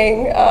we're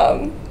staying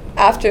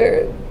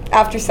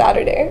after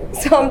Saturday,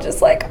 so I'm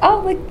just like,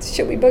 oh, like,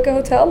 should we book a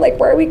hotel? Like,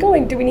 where are we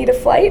going? Do we need a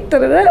flight?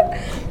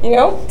 You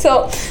know.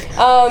 So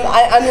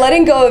I'm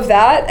letting go of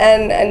that,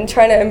 and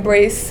trying to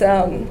embrace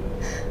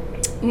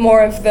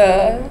more of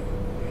the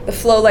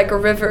flow like a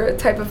river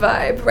type of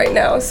vibe right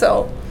now.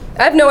 So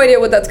I have no idea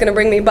what that's gonna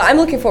bring me, but I'm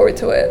looking forward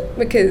to it,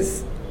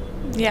 because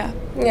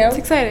it's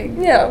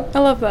exciting. I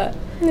love that.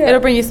 It'll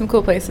bring you some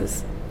cool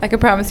places, I can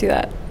promise you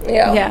that.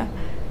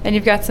 And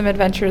you've got some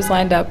adventures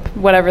lined up,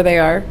 whatever they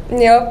are.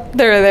 They're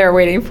there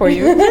waiting for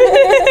you.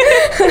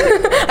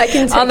 I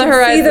can on the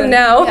horizon. See them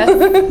now.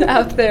 Yes,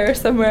 out there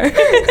somewhere.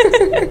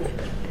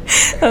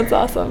 That's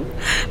awesome.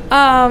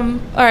 All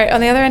right,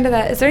 on the other end of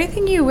that, is there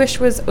anything you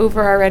wish was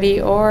over already,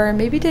 or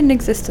maybe didn't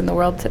exist in the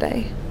world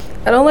today?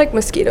 I don't like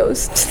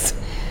mosquitoes.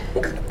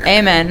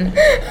 Amen.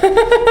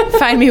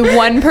 Find me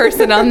one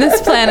person on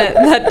this planet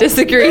that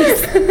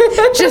disagrees.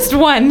 Just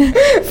one.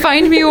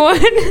 Find me one.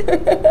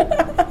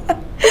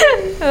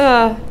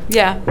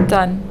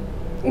 Done.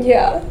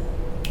 Yeah.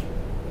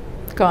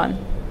 Gone.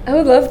 I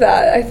would love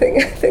that. I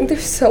think they're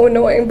so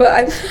annoying,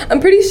 but I'm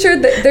pretty sure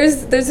that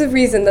there's a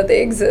reason that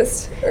they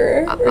exist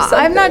or something.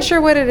 I'm not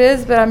sure what it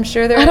is, but I'm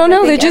sure I don't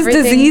know. They're just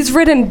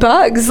disease-ridden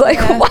bugs. Like,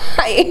 why?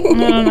 I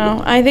don't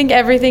know. I think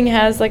everything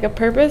has like a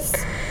purpose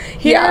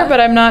here, but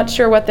I'm not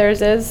sure what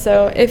theirs is.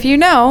 So if you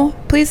know,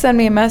 please send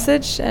me a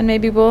message, and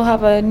maybe we'll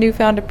have a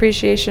newfound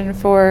appreciation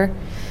for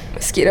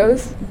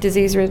mosquitoes,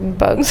 disease-ridden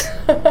bugs.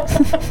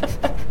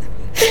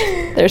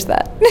 There's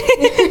that.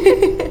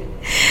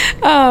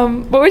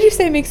 What would you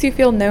say makes you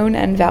feel known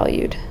and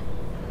valued?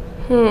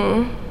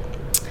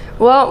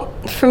 Well,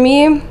 for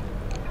me,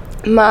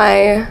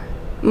 my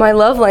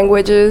love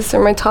languages,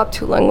 or my top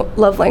two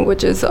love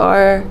languages,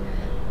 are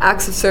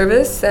acts of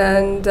service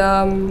and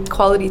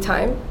quality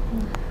time.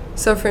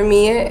 So for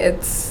me,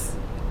 it's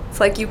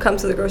like you come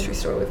to the grocery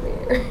store with me.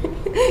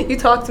 You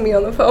talk to me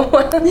on the phone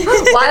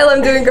while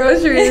I'm doing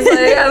groceries.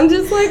 Like, I'm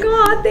just like,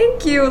 oh,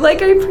 thank you.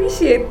 Like, I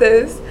appreciate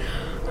this.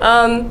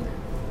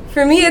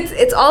 For me,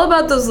 it's all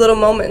about those little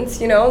moments,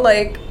 you know,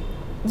 like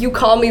you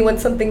call me when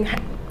something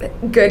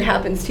good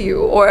happens to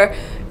you, or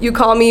you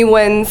call me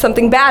when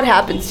something bad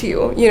happens to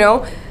you, you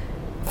know.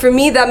 For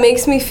me, that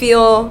makes me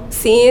feel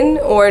seen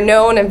or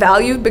known and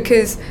valued,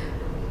 because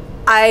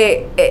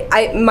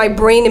my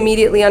brain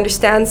immediately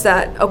understands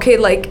that, okay,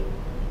 like,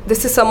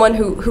 this is someone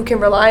who can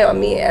rely on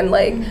me, and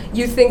like,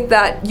 you think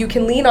that you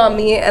can lean on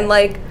me, and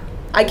like,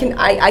 I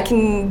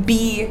can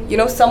be, you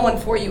know, someone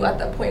for you at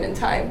that point in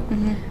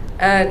time.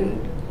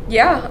 And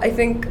yeah, I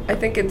think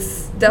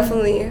it's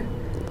definitely,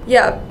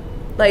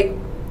 like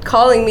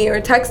calling me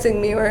or texting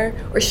me or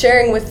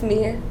sharing with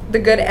me the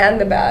good and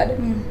the bad,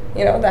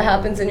 you know, that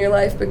happens in your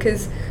life,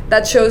 because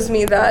that shows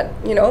me that,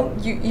 you know,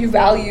 you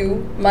value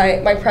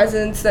my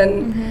presence,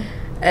 and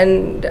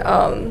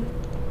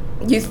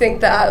you think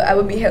that I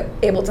would be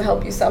able to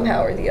help you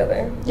somehow or the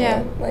other. Yeah.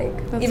 You know?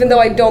 Like, even though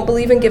I don't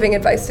believe in giving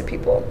advice to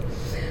people,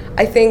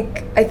 I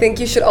think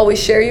you should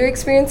always share your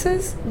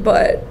experiences,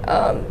 but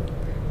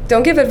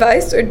don't give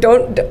advice, or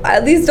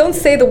at least don't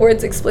say the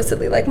words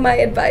explicitly, like my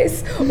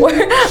advice, or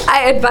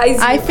I advise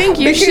you. I think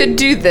you should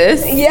do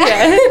this.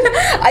 Yeah.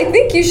 I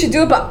think you should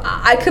do it, but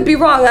I could be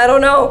wrong. I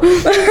don't know.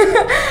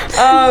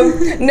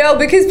 No,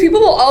 because people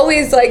will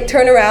always like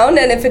turn around,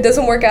 and if it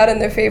doesn't work out in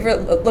their favor,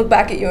 look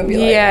back at you and be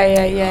like,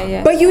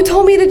 yeah. But you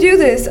told me to do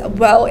this.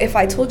 Well, if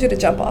I told you to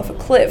jump off a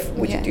cliff,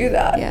 would you do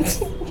that?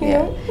 Yes. You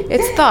know?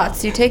 It's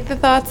thoughts. You take the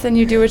thoughts and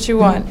you do what you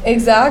want.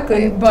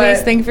 Exactly. And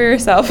please think for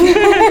yourself.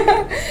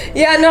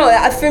 Yeah, no,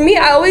 for me,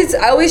 I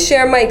always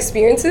share my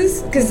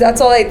experiences, because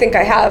that's all I think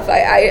I have.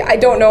 I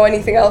don't know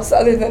anything else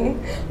other than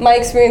my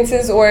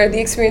experiences or the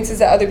experiences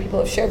that other people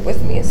have shared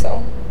with me,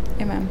 so.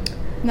 Amen.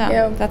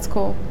 No, that's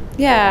cool.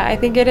 Yeah, I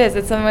think it is.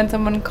 It's when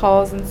someone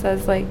calls and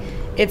says, like,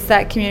 it's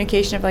that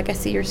communication of, like, I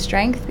see your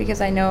strength because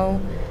I know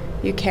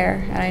you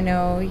care, and I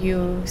know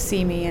you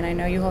see me, and I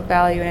know you hold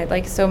value, and it,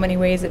 like, so many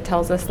ways it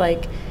tells us,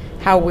 like,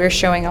 how we're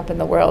showing up in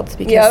the world,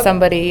 because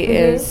somebody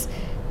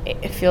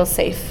it feels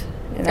safe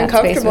in that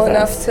space with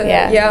us.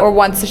 Or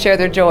wants to share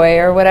their joy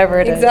or whatever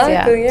it is.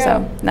 Exactly, yeah.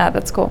 So,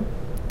 that's cool.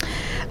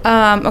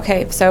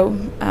 Okay, so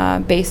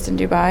based in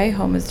Dubai,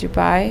 home is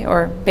Dubai,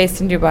 or based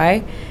in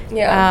Dubai.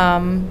 Yeah.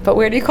 But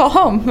where do you call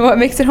home? What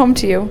makes it home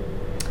to you?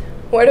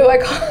 Where do I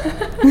call?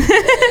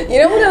 You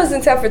know, when I was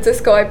in San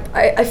Francisco,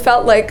 I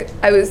felt like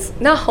I was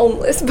not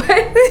homeless, but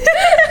like,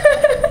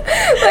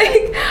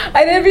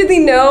 I didn't really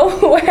know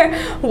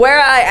where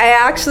I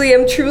actually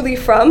am truly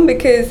from,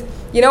 because,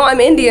 you know, I'm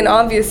Indian,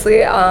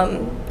 obviously.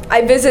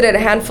 I visited a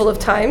handful of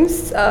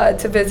times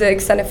to visit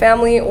extended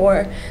family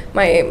or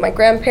my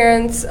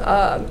grandparents,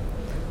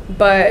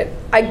 but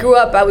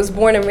I was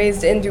born and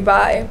raised in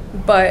Dubai,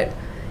 but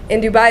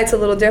in Dubai it's a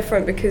little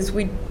different, because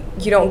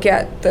you don't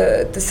get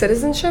the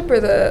citizenship or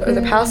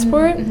the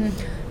passport.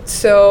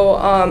 So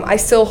I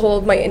still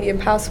hold my Indian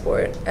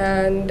passport,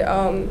 and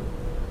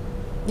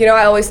you know,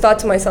 I always thought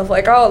to myself,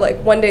 like, oh, like,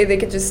 one day they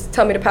could just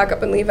tell me to pack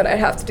up and leave, and I'd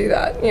have to do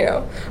that, you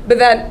know. But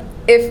then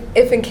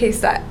if in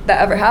case that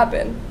ever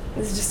happened,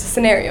 this is just a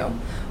scenario.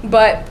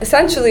 But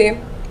essentially,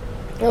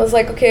 I was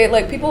like, okay,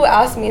 like, people would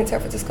ask me in San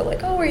Francisco,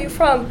 like, oh, where are you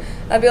from?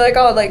 I'd be like,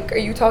 oh, like, are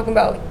you talking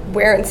about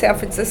where in San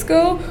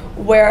Francisco,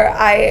 where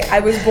I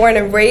was born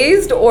and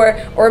raised, or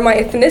my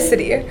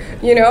ethnicity,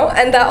 you know?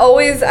 And I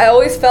always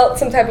felt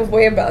some type of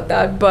way about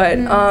that. But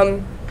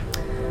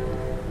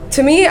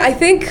to me, I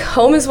think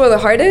home is where the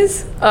heart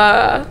is,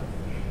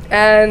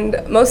 and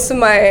most of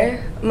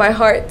my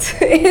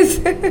heart is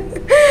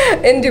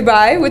in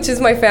Dubai, which is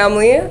my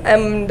family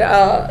and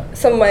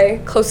some of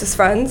my closest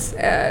friends.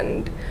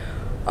 And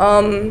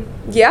I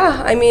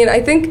mean,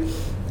 I think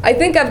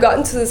I've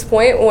gotten to this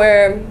point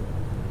where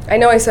I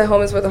know I said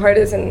home is where the heart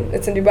is, and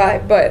it's in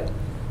Dubai, but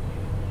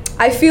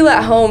I feel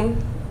at home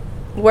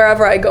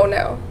wherever I go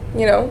now,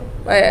 you know?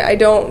 I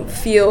don't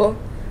feel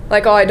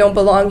like, oh, I don't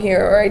belong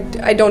here, or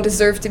I don't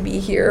deserve to be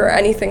here, or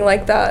anything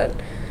like that,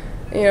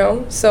 you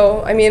know?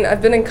 So, I mean,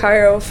 I've been in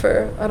Cairo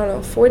for, I don't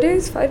know, 4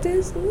 days, 5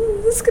 days?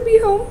 This could be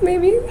home,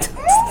 maybe.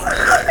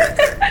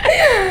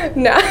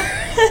 Nah.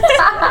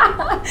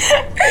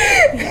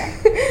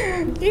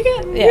 You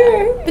got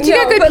but you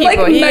got good but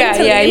people. Like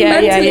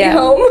mentally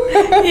home.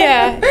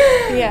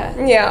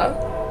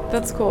 Yeah.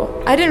 That's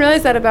cool. I didn't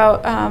realize that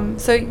about,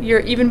 so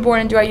you're even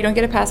born in Dubai, you don't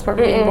get a passport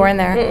for being born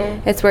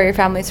there. It's where your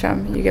family's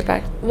from. You get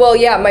back. Well,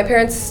 yeah, my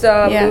parents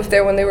moved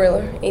there when they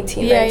were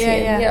 18, 19.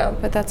 Yeah.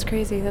 But that's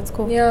crazy. That's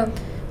cool. Yeah.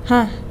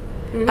 Huh.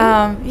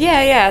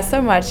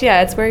 So much.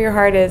 Yeah, it's where your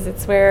heart is.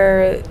 It's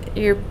where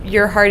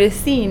your heart is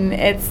seen.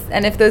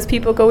 And if those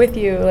people go with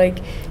you, like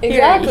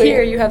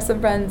here you have some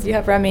friends, you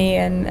have Remy,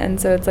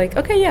 and so it's like,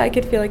 okay, yeah, I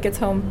could feel like it's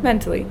home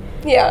mentally.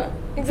 Yeah.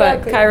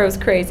 Exactly. But Cairo's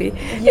crazy.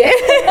 Yeah.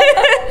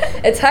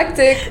 It's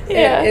hectic.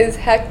 Yeah. It is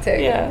hectic.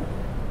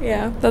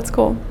 Yeah, that's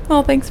cool.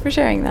 Well, thanks for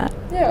sharing that.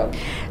 Yeah.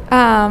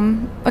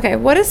 Okay,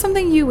 what is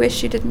something you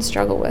wish you didn't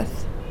struggle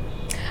with?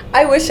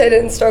 I wish I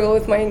didn't struggle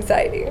with my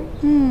anxiety.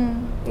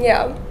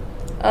 Yeah.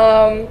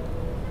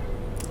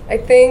 I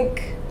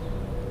think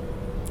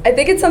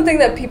it's something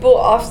that people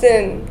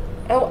often,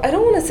 I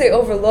don't want to say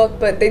overlook,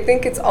 but they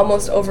think it's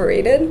almost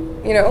overrated,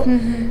 you know?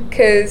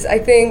 Because I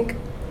think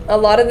a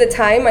lot of the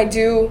time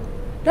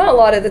not a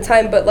lot of the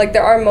time, but like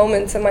there are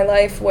moments in my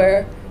life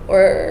or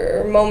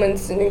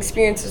moments and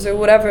experiences or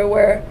whatever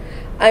where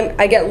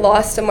I get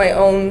lost in my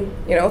own,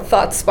 you know,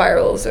 thought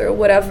spirals or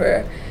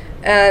whatever.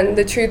 And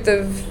the truth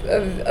of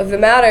the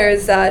matter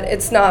is that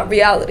it's not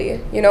reality.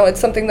 You know, it's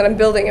something that I'm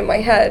building in my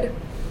head.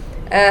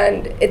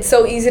 And it's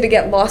so easy to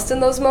get lost in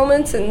those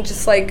moments and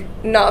just like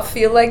not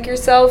feel like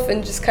yourself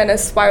and just kind of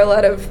spiral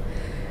out of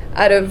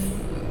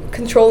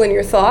controlling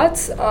your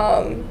thoughts.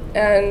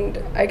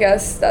 And I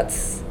guess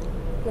that's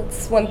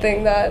one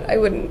thing that I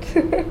wouldn't.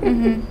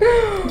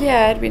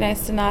 Yeah, it'd be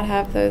nice to not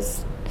have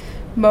those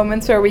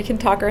moments where we can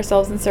talk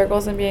ourselves in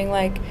circles and being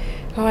like,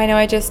 oh, I know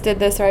I just did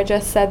this or I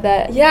just said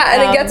that. Yeah,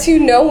 and it gets you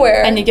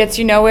nowhere. And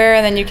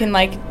then you can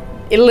like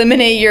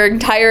eliminate your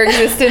entire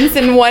existence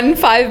in one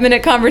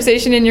 5-minute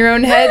conversation in your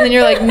own head, and then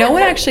you're like, no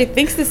one actually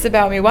thinks this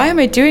about me. Why am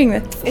I doing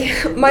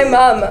this? My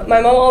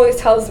mom always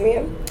tells me,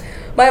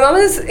 my mom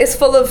is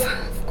full of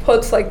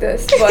quotes like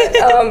this, but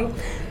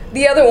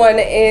the other one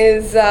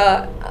is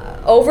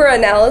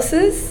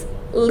over-analysis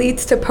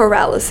leads to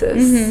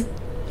paralysis.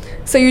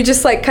 So you're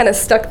just like kind of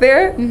stuck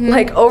there,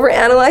 like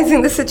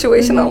over-analyzing the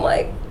situation. I'm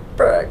like,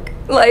 frick,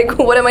 like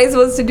what am I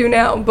supposed to do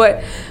now?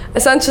 But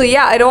essentially,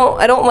 yeah, I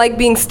don't like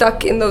being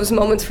stuck in those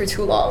moments for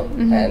too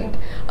long. And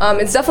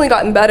it's definitely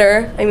gotten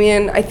better. I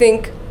mean, I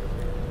think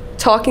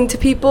talking to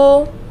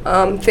people,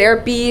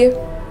 therapy,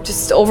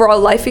 just overall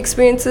life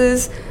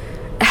experiences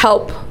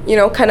help, you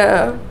know, kind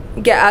of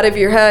get out of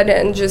your head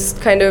and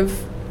just kind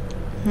of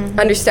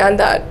understand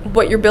that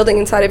what you're building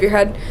inside of your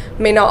head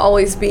may not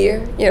always be,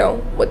 you know,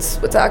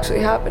 what's actually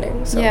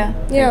happening. So, yeah.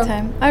 Big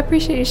time. I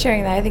appreciate you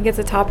sharing that. I think it's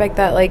a topic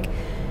that, like,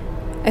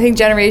 I think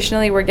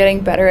generationally we're getting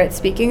better at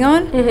speaking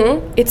on.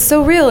 It's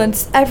so real, and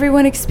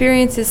everyone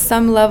experiences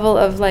some level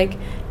of like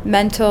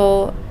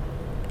mental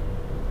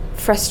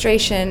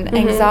frustration,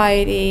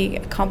 anxiety,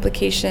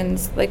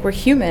 complications. Like, we're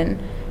human.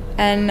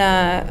 And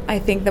I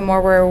think the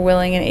more we're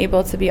willing and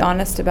able to be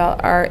honest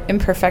about our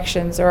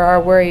imperfections or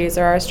our worries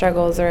or our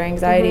struggles or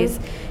anxieties,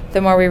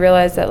 the more we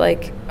realize that,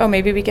 like, oh,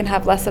 maybe we can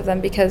have less of them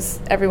because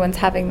everyone's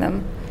having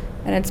them.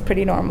 And it's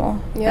pretty normal.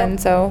 And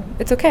so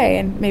it's okay.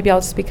 And maybe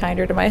I'll just be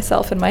kinder to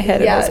myself in my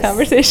head in those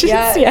conversations.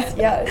 Yes,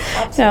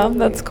 absolutely.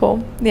 No, that's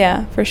cool.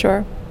 Yeah, for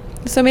sure.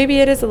 So maybe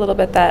it is a little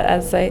bit that,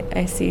 as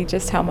I see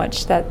just how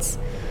much that's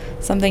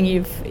something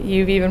you've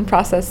even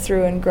processed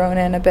through and grown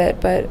in a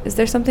bit. But is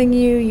there something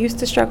you used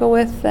to struggle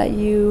with that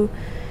you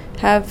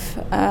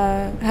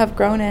have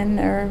grown in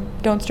or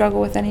don't struggle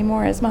with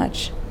anymore as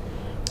much?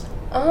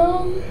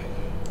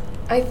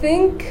 I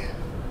think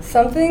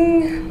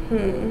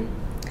something.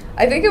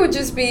 I think it would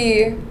just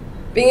be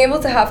being able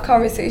to have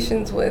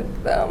conversations with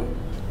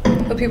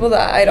the people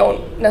that I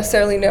don't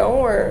necessarily know,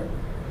 or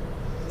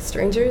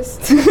strangers,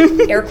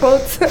 air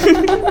quotes.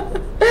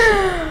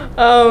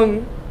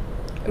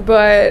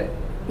 But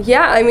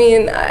yeah, I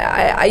mean,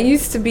 I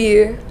used to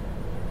be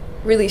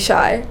really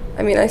shy.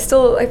 I mean, I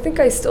think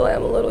I still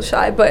am a little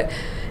shy, but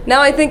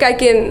now I think I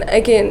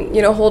can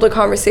you know, hold a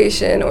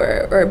conversation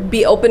or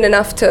be open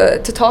enough to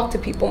talk to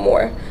people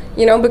more,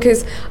 you know,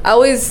 because I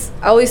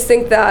always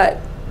think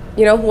that,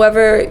 you know,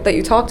 whoever that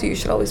you talk to, you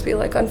should always be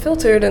like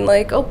unfiltered and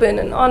like open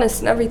and honest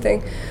and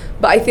everything.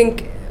 But I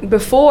think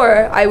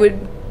before I would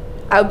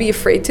be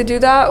afraid to do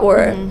that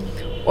or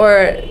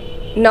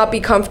not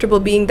be comfortable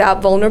being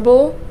that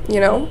vulnerable,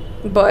 you know.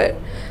 But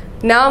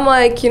now I'm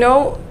like, you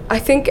know, I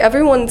think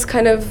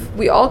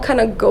we all kind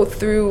of go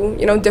through,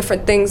 you know,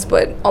 different things,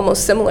 but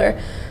almost similar,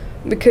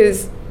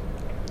 because,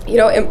 you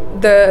know,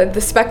 the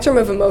spectrum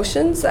of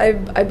emotions, I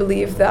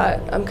believe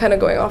that I'm kind of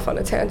going off on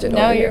a tangent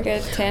over here. No, you're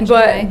good.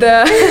 Tangent. But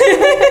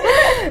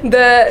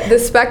the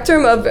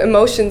spectrum of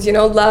emotions, you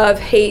know, love,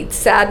 hate,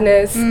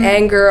 sadness,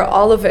 anger,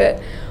 all of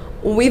it,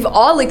 we've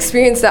all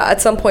experienced that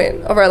at some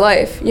point of our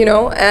life, you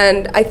know.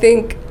 And I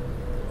think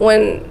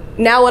when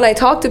I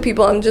talk to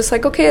people, I'm just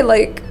like, okay,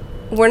 like,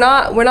 we're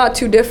not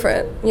too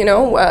different, you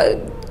know.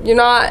 You're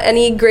not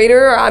any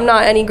greater, or I'm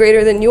not any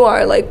greater than you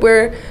are. Like,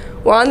 we're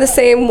on the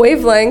same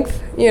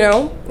wavelength, you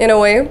know, in a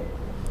way.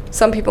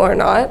 Some people are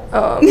not.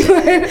 Not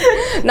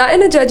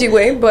in a judgy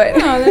way, but...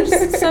 No,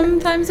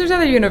 sometimes there's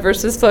other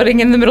universes floating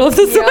in the middle of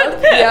this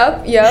one.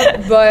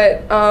 Yep.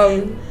 But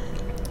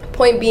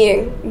point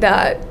being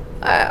that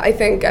I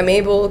think I'm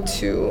able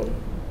to,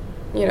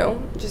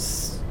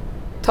 just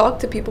talk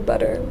to people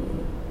better.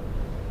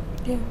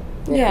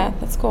 Yeah,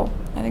 that's cool.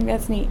 I think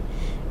that's neat.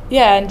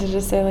 Yeah, and to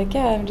just say, like,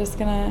 I'm just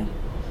going to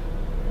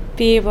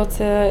be able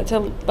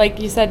to, like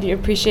you said, you're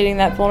appreciating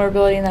that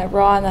vulnerability and that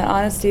raw and that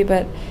honesty,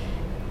 but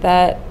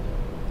that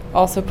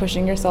also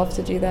pushing yourself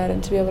to do that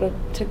and to be able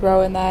to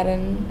grow in that.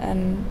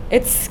 And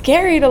it's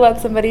scary to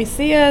let somebody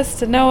see us,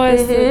 to know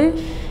us.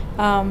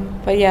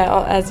 But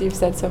yeah, as you've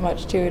said so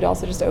much too, it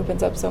also just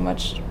opens up so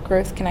much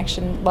growth,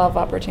 connection, love,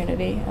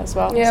 opportunity as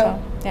well. Yeah.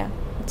 So yeah,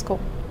 that's cool.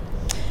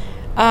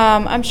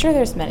 I'm sure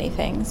there's many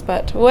things,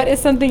 but what is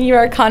something you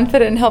are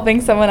confident in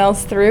helping someone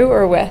else through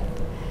or with?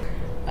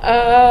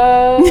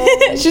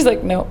 She's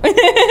like, no.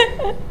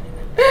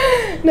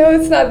 No,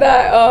 it's not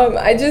that.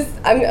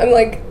 I'm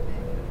like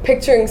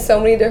picturing so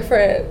many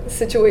different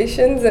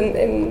situations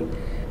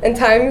and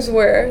times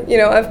where,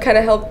 I've kind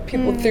of helped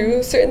people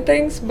through certain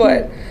things,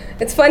 but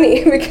it's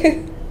funny because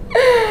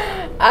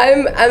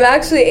I'm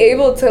actually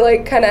able to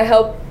like kind of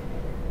help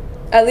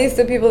at least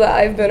the people that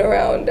I've been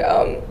around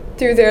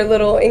through their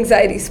little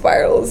anxiety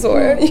spirals,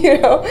 or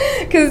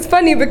because it's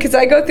funny because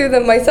I go through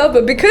them myself,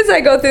 but because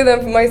I go through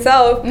them for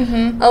myself,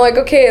 I'm like,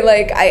 okay,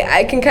 like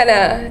I can kind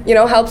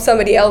of help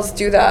somebody else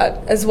do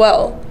that as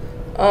well,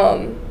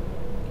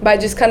 by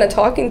just kind of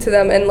talking to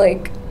them and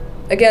like,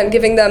 again,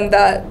 giving them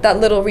that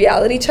little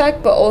reality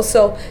check, but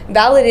also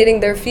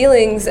validating their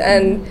feelings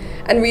and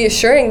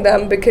reassuring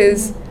them,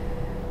 because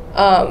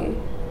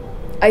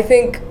I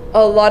think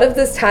a lot of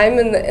this time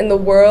in the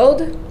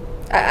world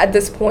at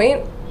this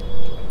point,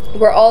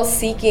 we're all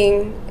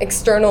seeking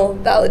external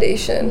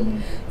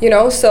validation,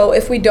 so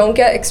if we don't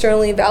get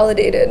externally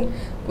validated,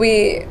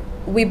 we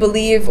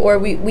believe, or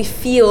we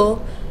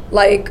feel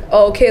like,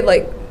 oh, okay,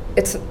 like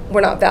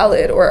we're not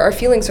valid, or our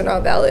feelings are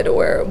not valid,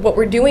 or what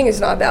we're doing is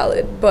not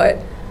valid. But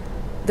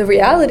the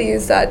reality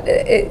is that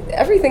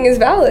everything is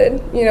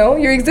valid,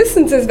 your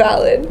existence is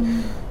valid.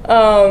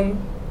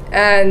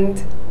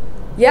 And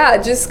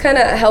yeah, just kind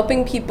of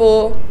helping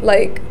people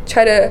like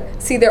try to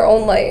see their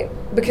own light,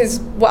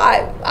 because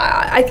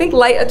I think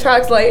light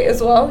attracts light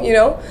as well,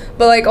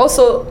 but like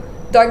also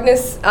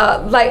darkness,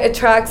 light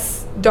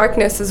attracts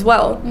darkness as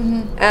well.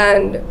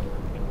 And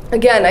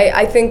again,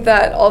 I think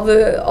that all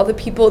the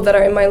people that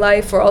are in my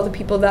life, or all the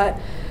people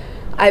that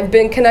I've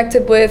been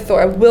connected with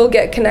or will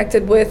get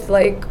connected with,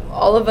 like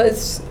all of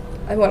us,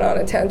 I went on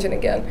a tangent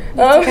again.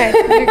 Okay,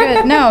 you're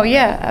good. No,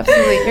 yeah,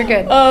 absolutely, you're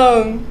good.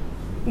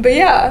 But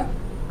yeah,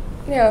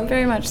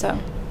 very much so.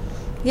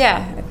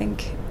 Yeah,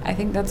 I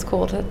think that's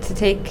cool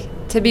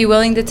to be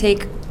willing to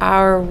take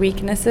our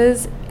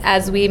weaknesses,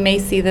 as we may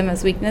see them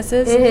as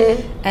weaknesses,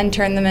 and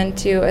turn them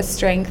into a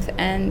strength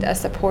and a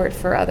support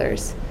for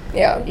others.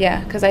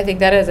 Yeah, because I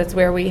think it's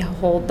where we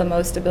hold the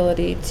most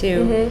ability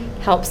to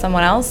help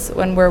someone else,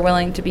 when we're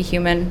willing to be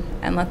human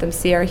and let them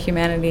see our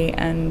humanity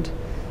and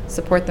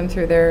support them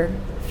through their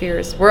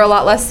fears. We're a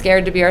lot less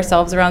scared to be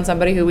ourselves around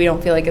somebody who we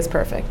don't feel like is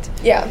perfect.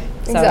 Yeah,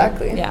 so,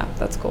 exactly. Yeah,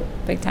 that's cool.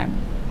 Big time.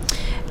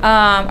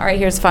 All right,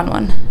 here's a fun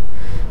one.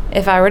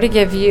 If I were to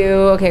give you,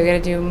 okay, we got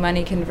to do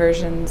money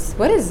conversions.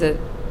 What is it?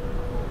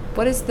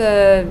 What is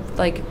the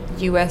like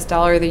US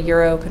dollar, the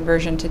euro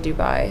conversion to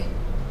Dubai?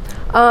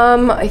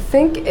 I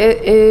think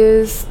it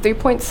is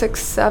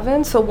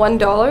 3.67, so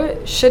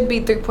 $1 should be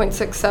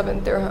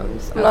 3.67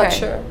 dirhams. I'm not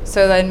sure.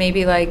 So then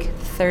maybe like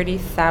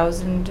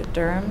 30,000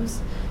 dirhams.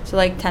 So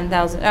like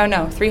 10,000. Oh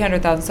no,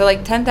 300,000. So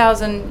like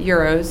 10,000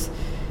 euros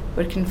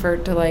would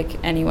convert to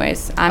like,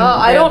 anyways.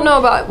 I don't know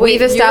about.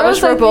 We've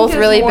established euros, we're both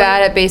really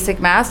bad at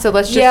basic math, so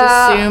let's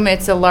just assume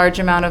it's a large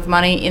amount of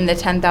money in the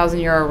 10,000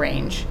 euro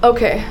range.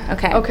 Okay.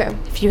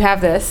 If you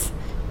have this,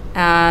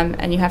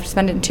 and you have to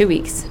spend it in 2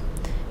 weeks,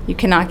 you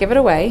cannot give it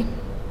away.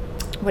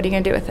 What are you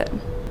gonna do with it?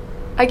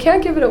 I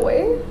can't give it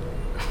away.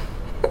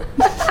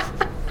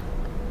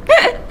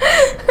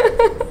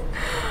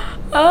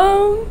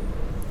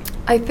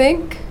 I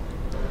think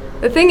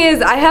the thing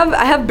is, I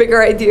have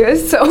bigger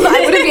ideas, so I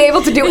wouldn't be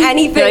able to do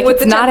anything like, with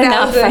the 10,000. It's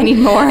not enough. I need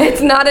more.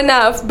 It's not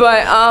enough,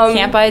 but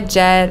can't buy a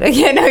jet.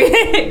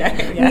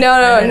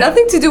 No,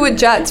 nothing to do with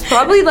jets.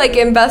 Probably like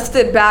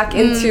invested back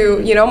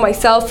into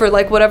myself, or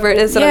like whatever it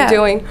is that I'm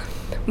doing.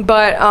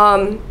 But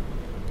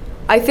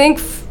I think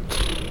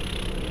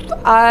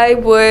I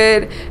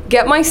would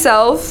get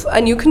myself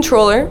a new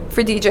controller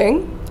for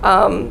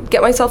DJing.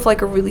 Get myself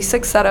like a really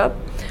sick setup,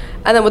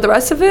 and then with the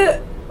rest of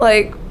it,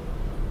 like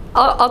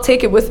I'll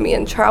take it with me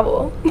and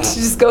travel.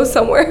 Just go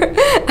somewhere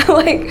and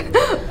like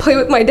play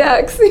with my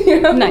decks.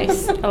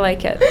 Nice. I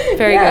like it.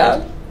 Very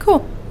good.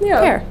 Cool.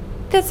 Yeah. Fair.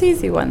 That's the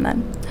easy one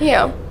then.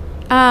 Yeah.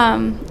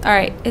 All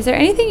right. Is there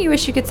anything you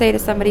wish you could say to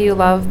somebody you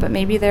love, but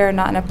maybe they're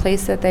not in a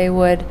place that they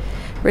would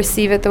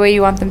receive it the way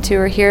you want them to,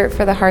 or hear it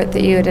for the heart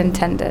that you had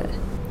intended?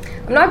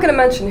 I'm not gonna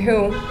mention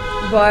who,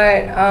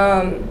 but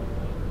I'm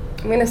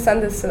gonna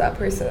send this to that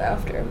person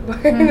after,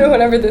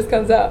 whenever this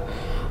comes out.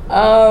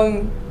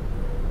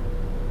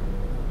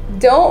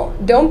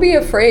 Don't be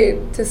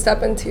afraid to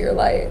step into your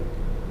light.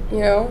 You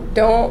know,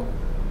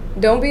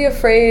 don't be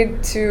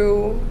afraid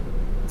to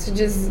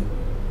just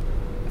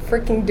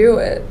freaking do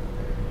it.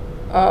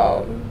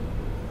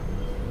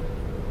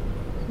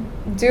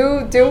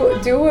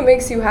 Do what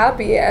makes you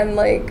happy, and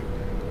like,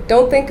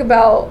 don't think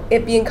about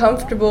it being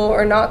comfortable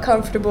or not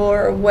comfortable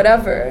or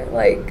whatever.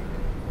 Like,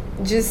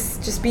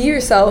 just be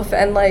yourself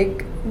and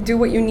like do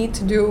what you need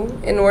to do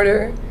in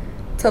order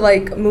to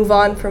like move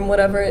on from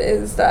whatever it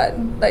is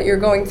that you're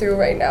going through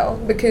right now,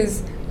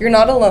 because you're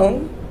not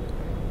alone.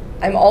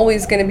 I'm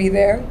always gonna be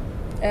there,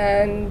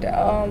 and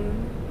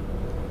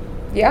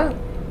yeah,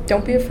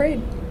 don't be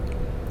afraid.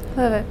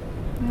 Love it.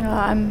 Well,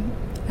 I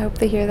hope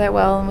they hear that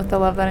well, and with the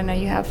love that I know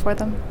you have for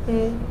them.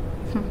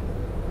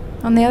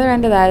 On the other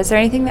end of that, is there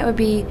anything that would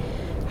be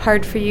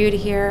hard for you to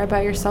hear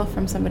about yourself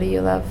from somebody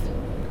you love?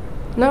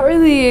 Not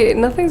really.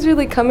 Nothing's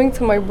really coming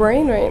to my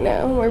brain right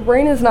now. My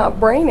brain is not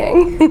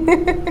braining.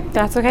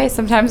 That's okay.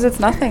 Sometimes it's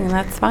nothing, and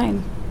that's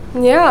fine.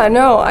 Yeah,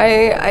 no,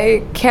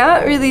 I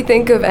can't really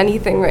think of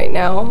anything right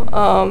now,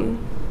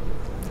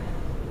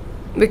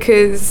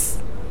 because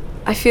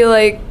I feel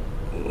like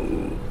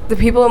the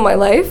people in my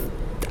life,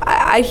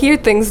 I hear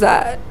things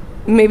that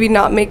maybe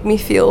not make me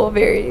feel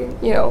very,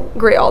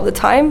 great all the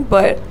time,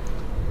 but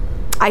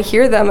I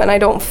hear them and I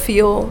don't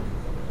feel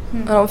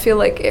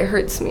like it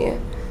hurts me.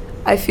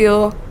 I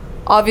feel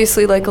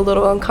obviously like a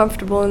little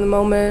uncomfortable in the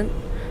moment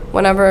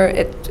whenever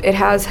it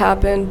has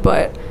happened,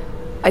 but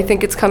I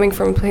think it's coming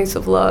from a place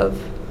of love,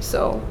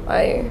 so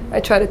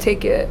I try to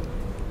take it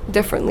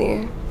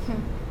differently.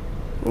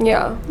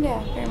 Yeah.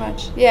 Yeah, very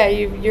much. Yeah,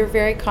 you're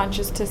very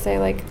conscious to say,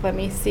 like, let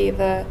me see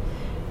the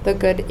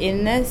good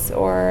in this,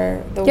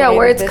 or the way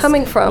where that it's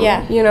coming from.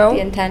 Yeah, the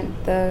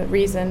intent, the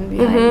reason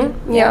behind.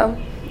 Yeah.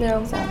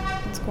 So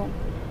that's cool.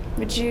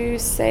 Would you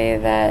say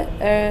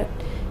that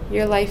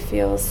your life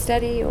feels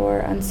steady or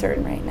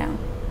uncertain right now?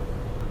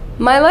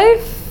 My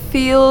life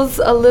feels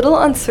a little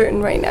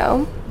uncertain right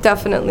now,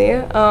 definitely.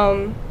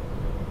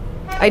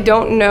 I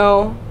don't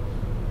know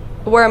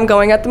where I'm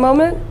going at the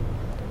moment,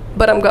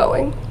 but I'm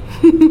going.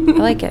 I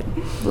like it.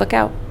 Look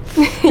out.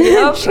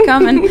 Yep. She's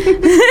coming.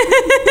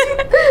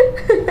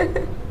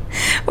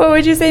 What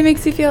would you say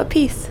makes you feel at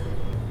peace?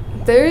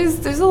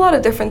 There's a lot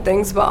of different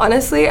things, but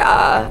honestly,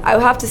 I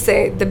would have to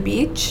say the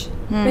beach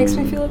makes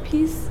me feel at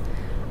peace.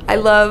 I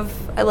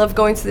love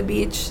going to the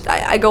beach.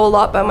 I go a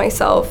lot by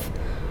myself.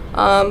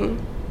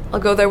 I'll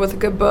go there with a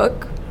good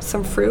book,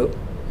 some fruit,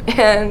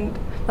 and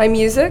my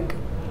music,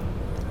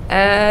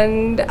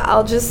 and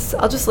I'll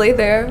just lay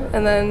there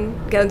and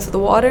then get into the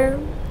water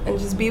and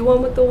just be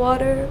one with the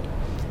water.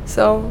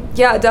 So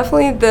yeah,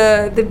 definitely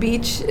the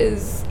beach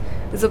is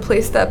a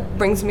place that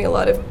brings me a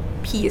lot of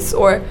peace,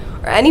 or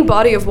any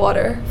body of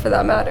water for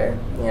that matter.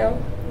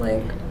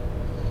 Like,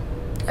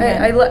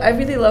 I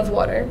really love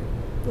water.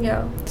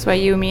 Yeah. That's why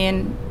you, me,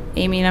 and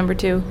Amy number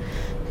 2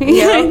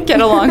 get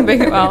along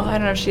big. Well, I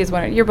don't know if she's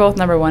one. You're both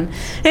number 1.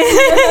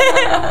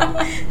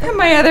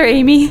 My other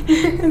Amy.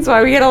 That's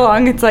why we get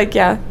along. It's like,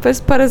 yeah,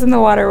 just put us in the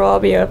water, we'll all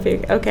be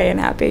okay and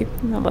happy.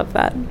 I love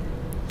that.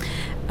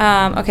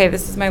 Okay,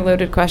 this is my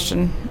loaded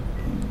question.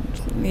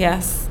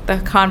 Yes, the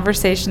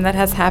conversation that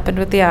has happened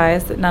with the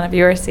eyes that none of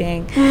you are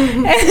seeing.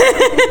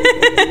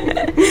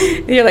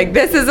 You're like,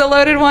 this is a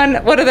loaded one.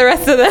 What are the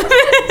rest of them?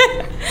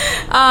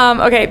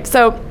 Okay,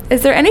 so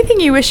is there anything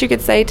you wish you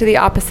could say to the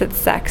opposite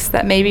sex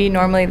that maybe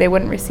normally they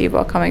wouldn't receive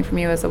while coming from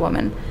you as a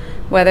woman?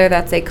 Whether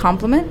that's a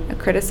compliment, a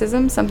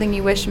criticism, something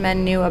you wish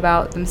men knew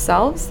about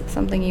themselves,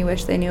 something you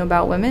wish they knew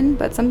about women,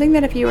 but something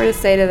that if you were to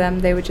say to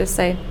them, they would just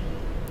say,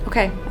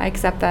 okay, I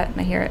accept that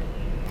and I hear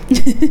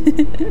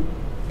it.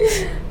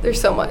 There's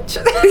so much.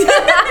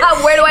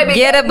 Where do I begin?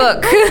 Get a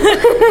book.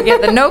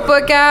 Get the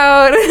notebook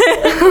out.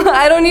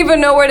 I don't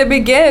even know where to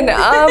begin.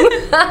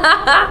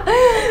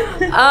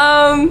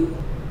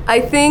 I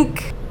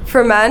think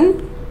for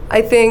men,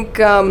 I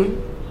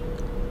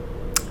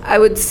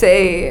would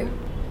say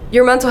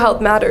your mental health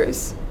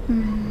matters.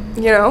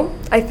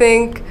 I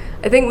think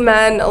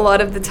men, a lot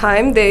of the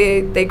time,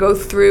 they go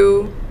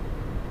through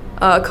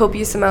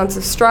copious amounts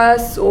of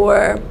stress,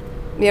 or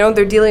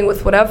they're dealing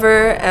with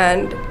whatever,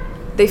 and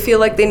they feel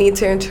like they need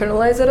to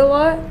internalize it a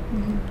lot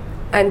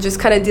and just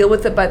kind of deal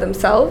with it by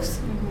themselves.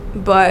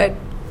 But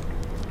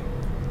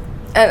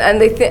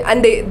they've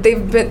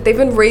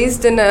been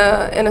raised in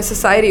a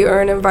society or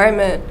an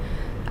environment,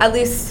 at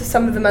least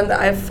some of the men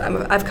that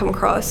I've come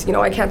across,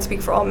 I can't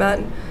speak for all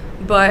men,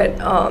 but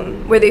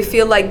where they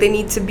feel like they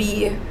need to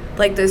be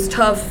like this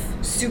tough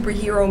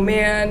superhero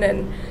man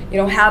and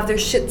have their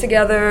shit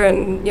together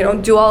and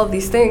do all of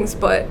these things.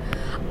 But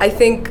I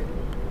think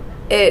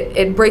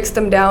it breaks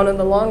them down in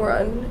the long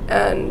run,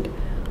 and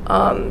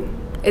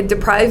it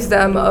deprives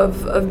them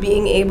of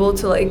being able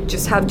to like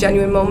just have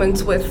genuine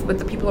moments with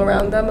the people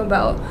around them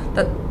about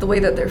the way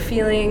that they're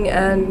feeling,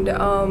 and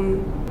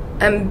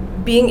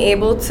being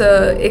able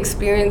to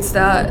experience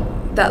that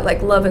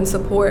like love and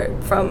support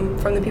from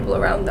the people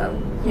around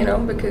them,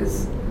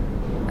 because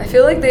I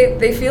feel like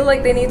they feel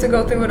like they need to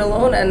go through it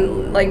alone,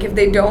 and like if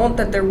they don't,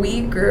 that they're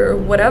weak or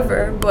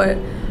whatever. But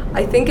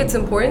I think it's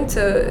important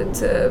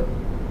to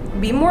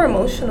be more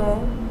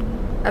emotional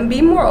and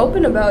be more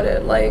open about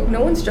it. Like,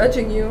 no one's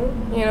judging you,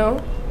 you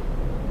know?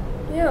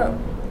 Yeah.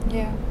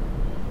 Yeah,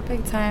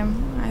 big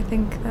time. I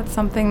think that's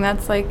something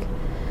that's like,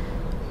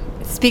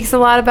 it speaks a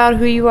lot about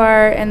who you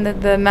are and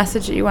the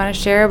message that you want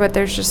to share, but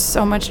there's just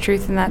so much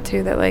truth in that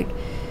too, that like,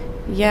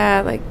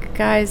 yeah, like,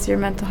 guys, your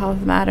mental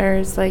health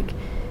matters. Like,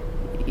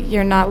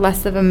 you're not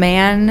less of a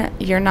man.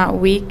 You're not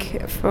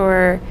weak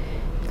for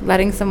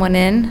letting someone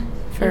in,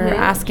 for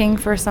asking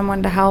for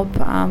someone to help,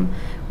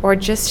 or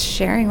just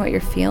sharing what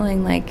you're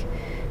feeling. Like,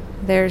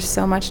 there's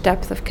so much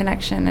depth of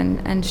connection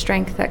and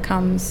strength that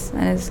comes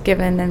and is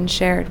given and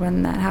shared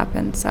when that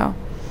happens. So,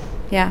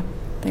 yeah,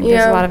 I think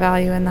there's a lot of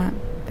value in that,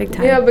 big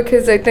time. Yeah,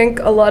 because I think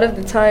a lot of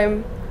the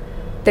time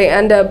they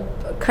end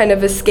up kind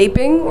of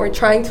escaping or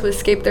trying to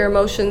escape their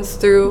emotions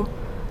through,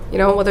 you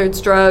know, whether it's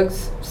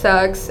drugs,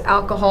 sex,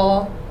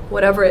 alcohol,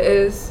 whatever it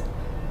is.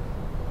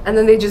 And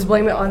then they just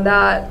blame it on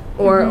that,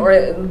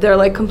 or they're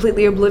like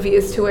completely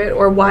oblivious to it,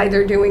 or why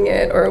they're doing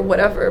it, or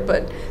whatever.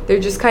 But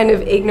they're just kind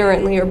of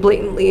ignorantly or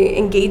blatantly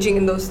engaging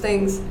in those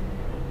things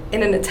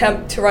in an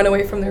attempt to run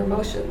away from their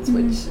emotions,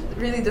 which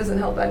really doesn't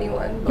help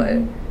anyone. But,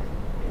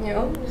 you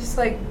know, just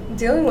like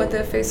dealing with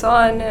it face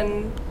on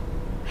and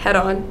head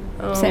on.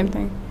 Same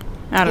thing.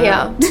 I don't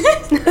know.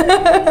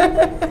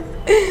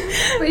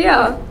 But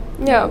yeah.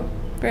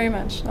 Very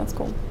much. That's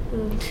cool. All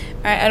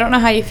right, I don't know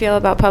how you feel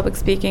about public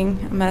speaking.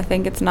 I'm gonna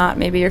think it's not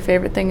maybe your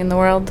favorite thing in the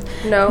world.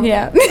 No.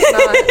 Yeah.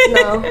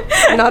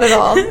 Not at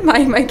all.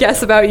 My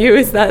guess about you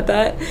is that.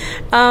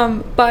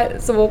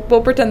 But so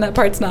we'll pretend that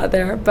part's not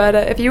there. But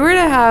if you were to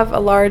have a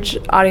large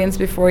audience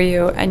before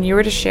you and you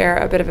were to share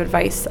a bit of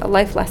advice, a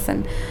life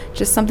lesson,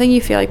 just something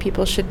you feel like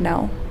people should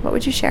know, what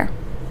would you share?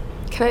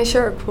 Can I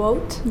share a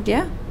quote?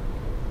 Yeah.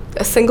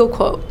 A single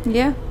quote?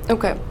 Yeah.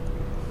 Okay.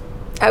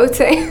 I would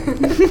say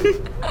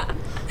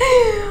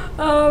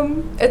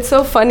it's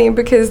so funny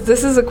because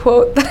this is a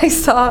quote that I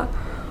saw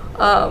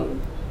on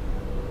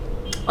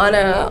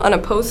a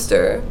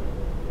poster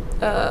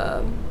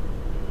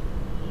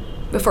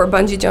before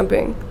bungee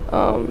jumping,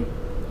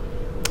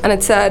 and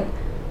it said,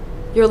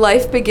 "Your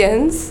life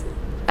begins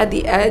at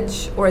the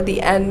edge or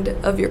the end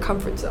of your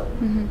comfort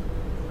zone."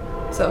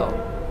 So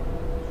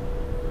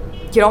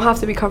you don't have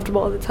to be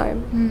comfortable all the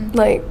time.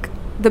 Like,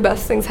 the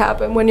best things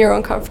happen when you're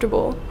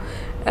uncomfortable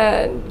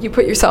and you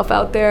put yourself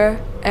out there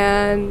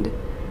and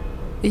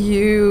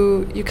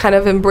you kind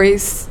of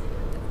embrace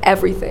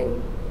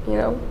everything, you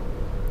know?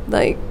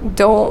 Like,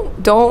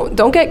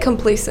 don't get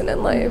complacent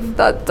in life.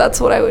 That's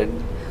what I would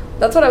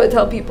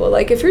tell people.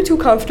 Like, if you're too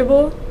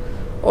comfortable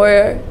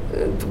or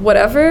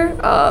whatever,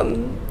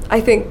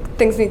 I think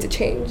things need to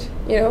change,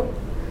 you know?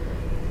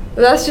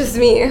 That's just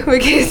me,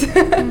 because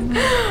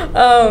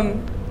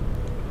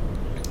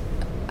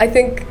I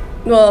think,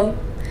 well,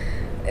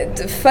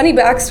 funny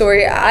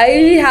backstory,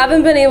 I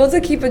haven't been able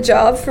to keep a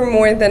job for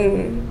more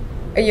than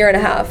a year and a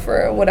half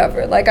or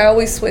whatever. Like, I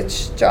always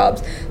switch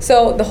jobs.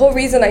 So the whole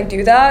reason I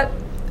do that...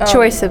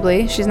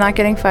 choiceably. She's not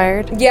getting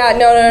fired. Yeah,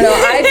 no.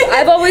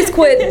 I've always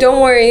quit,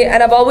 don't worry.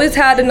 And I've always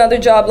had another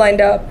job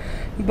lined up.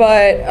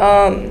 But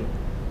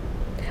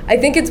I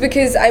think it's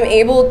because I'm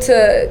able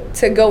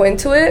to go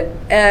into it,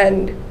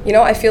 and, you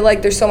know, I feel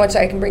like there's so much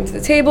I can bring to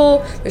the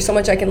table, there's so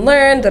much I can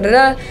learn, and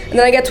then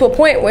I get to a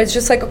point where it's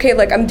just like, okay,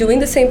 like, I'm doing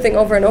the same thing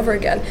over and over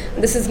again.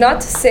 And this is not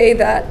to say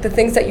that the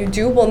things that you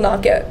do will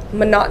not get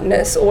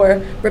monotonous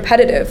or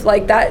repetitive.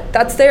 Like,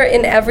 that's there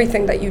in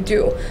everything that you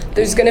do.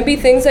 There's going to be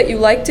things that you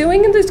like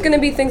doing, and there's going to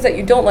be things that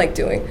you don't like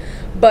doing.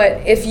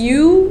 But if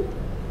you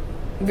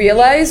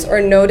realize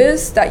or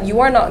notice that you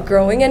are not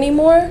growing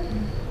anymore,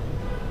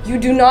 you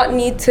do not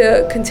need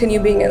to continue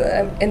being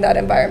in that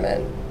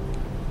environment.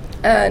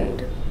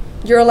 And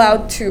you're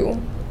allowed to,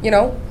 you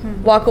know,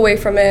 walk away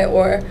from it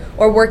or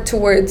work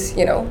towards,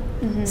 you know,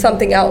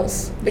 something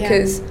else.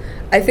 Because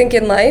I think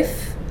in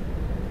life,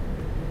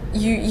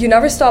 you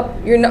never stop,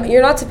 you're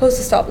not supposed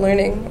to stop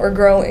learning or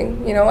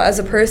growing, you know, as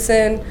a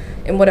person,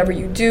 in whatever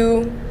you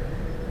do.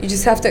 You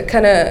just have to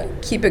kind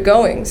of keep it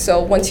going.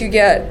 So once you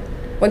get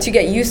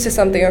used to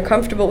something or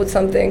comfortable with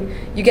something,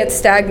 you get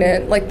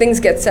stagnant, like things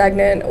get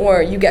stagnant,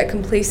 or you get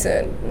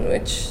complacent,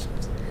 which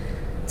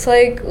it's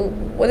like,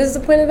 what is the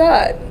point of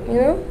that, you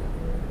know?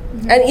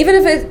 And even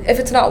if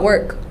it's not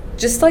work,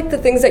 just like the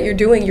things that you're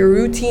doing, your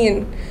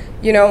routine,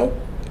 you know?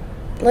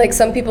 Like,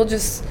 some people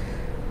just,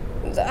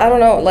 I don't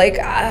know, like,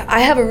 I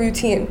have a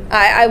routine.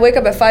 I wake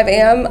up at 5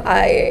 a.m.,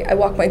 I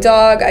walk my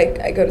dog,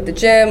 I go to the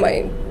gym,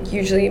 I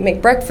usually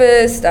make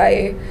breakfast,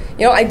 I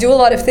do a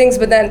lot of things,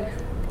 but then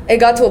it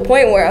got to a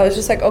point where I was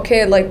just like,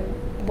 okay, like,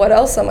 what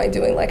else am I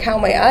doing? Like, how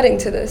am I adding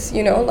to this?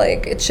 You know,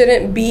 like, it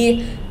shouldn't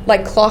be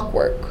like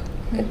clockwork.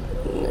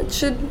 It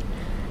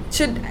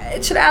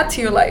should add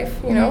to your life,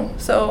 you know?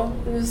 So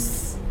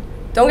just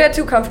don't get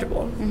too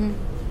comfortable.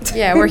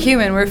 Yeah, we're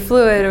human, we're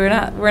fluid, we're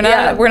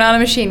not a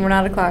machine, we're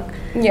not a clock.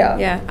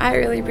 Yeah, I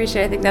really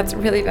appreciate it. I think that's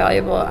really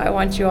valuable. I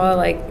want you all,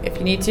 like, if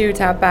you need to,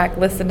 tap back,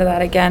 listen to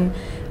that again.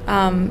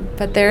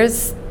 But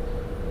there's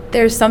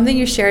something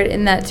you shared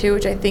in that too,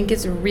 which I think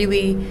is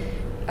really,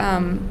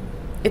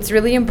 it's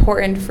really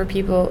important for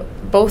people,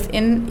 both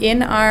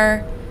in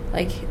our,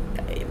 like,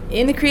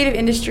 in the creative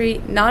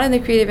industry, not in the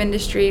creative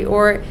industry,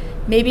 or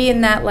maybe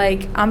in that,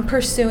 like, I'm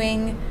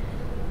pursuing,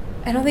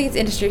 I don't think it's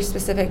industry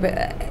specific,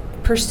 but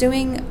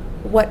pursuing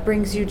what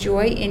brings you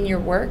joy in your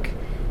work.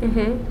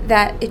 Mm-hmm.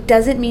 That it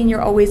doesn't mean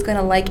you're always going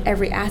to like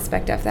every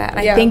aspect of that. And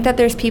I think that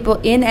there's people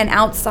in and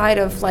outside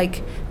of,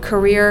 like,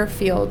 career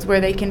fields where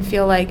they can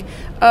feel like,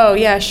 oh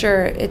yeah,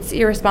 sure, it's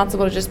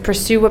irresponsible to just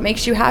pursue what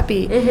makes you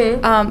happy.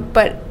 Mm-hmm.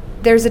 But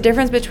there's a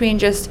difference between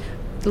just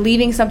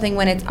leaving something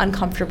when it's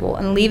uncomfortable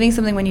and leaving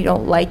something when you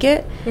don't like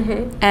it,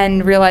 mm-hmm.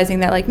 and realizing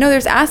that, like, no,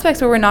 there's aspects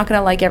where we're not going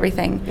to like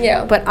everything,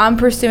 but I'm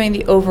pursuing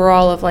the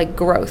overall of, like,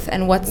 growth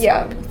and what's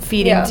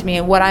feeding to me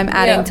and what I'm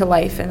adding to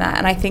life and that.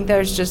 And I think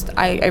there's just,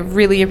 I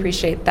really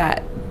appreciate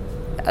that,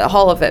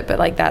 all of it, but,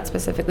 like, that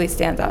specifically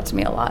stands out to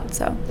me a lot.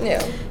 So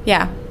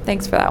yeah,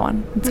 thanks for that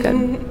one. It's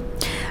good.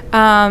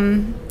 All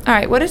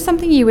right, what is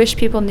something you wish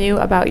people knew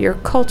about your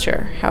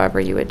culture,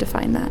 however you would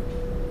define that?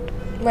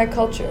 My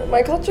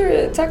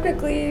culture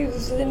technically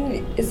is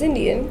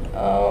Indian.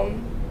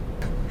 I'm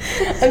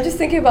just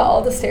thinking about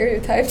all the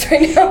stereotypes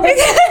right now.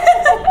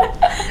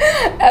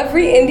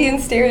 Every Indian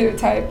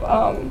stereotype.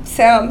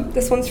 Sam,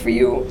 this one's for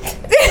you.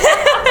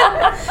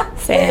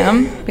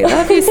 Sam, we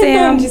love you,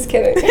 Sam. I'm just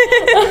kidding.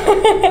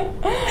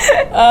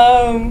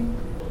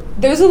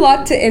 There's a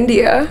lot to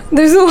India.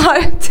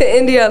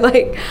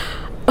 Like,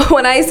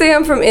 when I say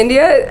I'm from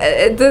India,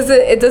 it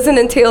doesn't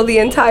entail the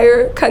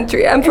entire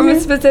country. I'm from a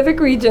specific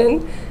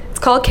region. It's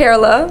called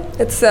Kerala.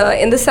 It's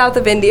in the south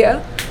of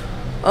India.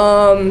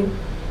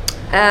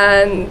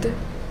 And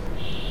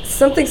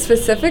something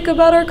specific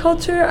about our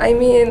culture, I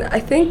mean, I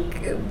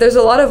think there's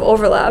a lot of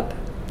overlap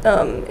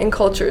in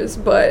cultures,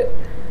 but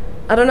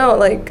I don't know,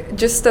 like,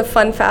 just a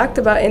fun fact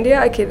about India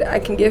I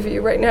can give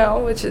you right now,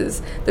 which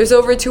is there's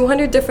over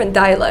 200 different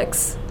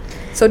dialects.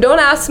 So don't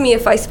ask me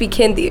if I speak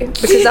Hindi,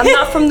 because I'm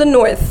not from the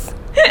north.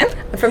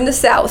 I'm from the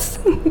south.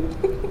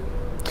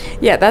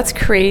 Yeah, that's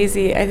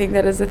crazy. I think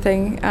that is a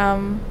thing.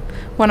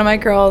 One of my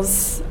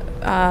girls,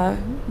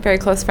 very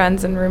close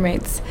friends and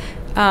roommates,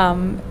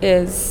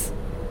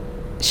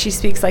 she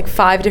speaks, like,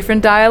 5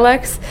 different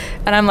dialects,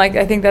 and I'm like,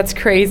 I think that's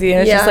crazy.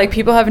 And it's just, like,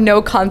 people have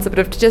no concept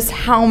of just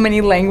how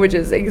many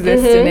languages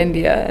exist in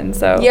India. And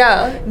so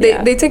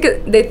they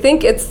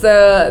think it's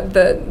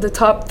the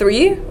top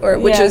 3, or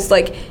which is,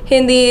 like,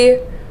 Hindi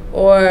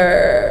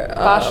or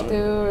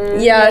Pashto,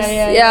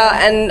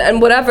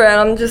 and whatever. And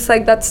I'm just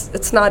like,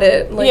 it's not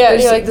it. Like,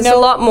 there's a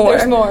lot more.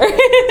 There's more.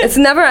 It's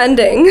never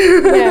ending.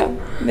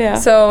 Yeah.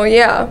 So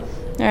yeah.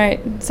 All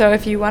right. So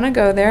if you want to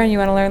go there and you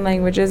want to learn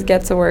languages,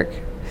 get to work.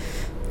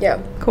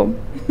 Yeah. Cool.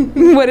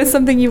 What is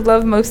something you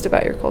love most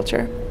about your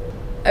culture?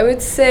 I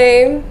would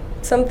say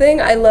something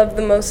I love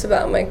the most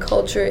about my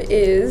culture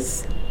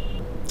is,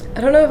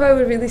 I don't know if I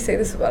would really say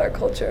this about our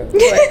culture,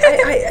 but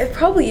it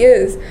probably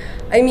is.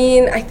 I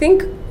mean, I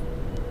think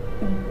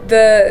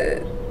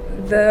the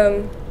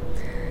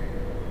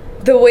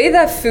way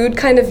that food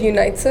kind of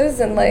unites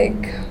us, and,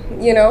 like,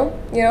 you know,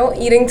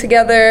 eating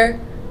together,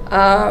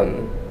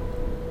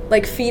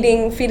 like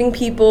feeding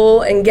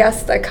people and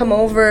guests that come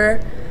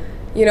over.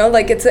 You know,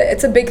 like, it's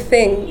a big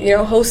thing, you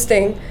know,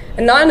 hosting,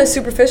 and not in a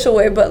superficial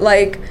way, but,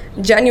 like,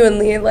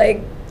 genuinely,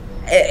 like,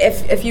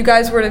 if you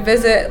guys were to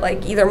visit,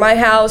 like, either my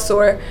house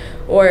or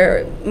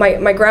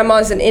my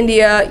grandma's in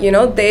India, you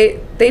know,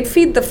 they'd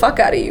feed the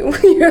fuck out of you.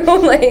 You know,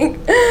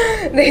 like,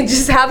 they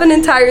just have an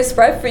entire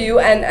spread for you,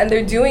 and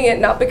they're doing it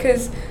not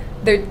because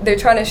they're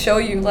trying to show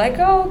you, like,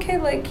 oh, okay,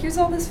 like, here's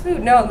all this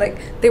food. No, like,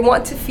 they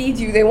want to feed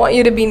you. They want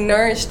you to be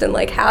nourished and,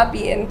 like,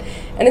 happy, and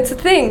it's a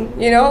thing,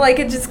 you know, like,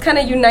 it just kind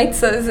of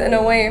unites us in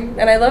a way,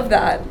 and I love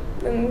that.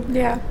 And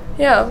yeah,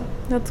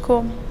 that's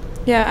cool.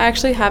 Yeah, I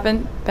actually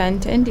haven't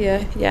been to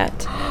India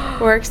yet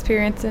or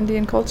experienced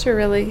Indian culture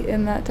really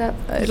in that depth.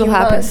 It'll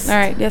happen. All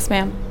right, yes,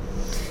 ma'am.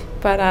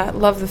 But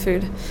love the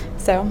food.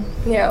 So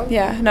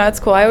yeah, no, it's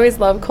cool. I always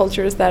love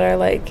cultures that are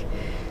like,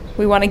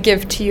 we want to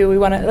give to you. We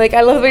want to, like,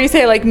 I love what you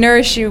say, like,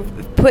 nourish you,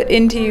 put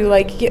into you,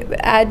 like,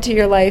 add to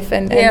your life,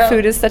 and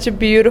food is such a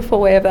beautiful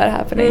way of that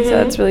happening. So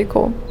that's really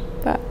cool.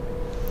 But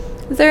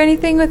is there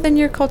anything within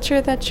your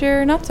culture that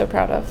you're not so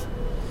proud of?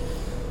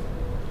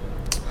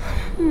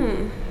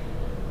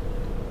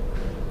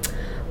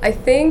 I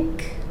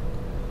think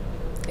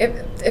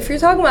if you're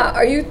talking about,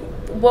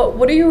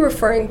 what are you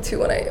referring to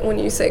when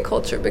you say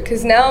culture?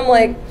 Because now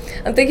I'm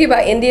thinking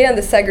about India and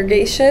the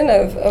segregation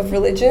of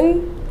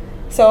religion.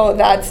 So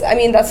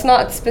that's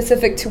not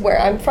specific to where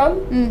I'm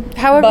from.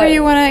 However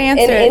you want to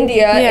answer in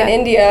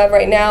India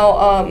right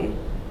now,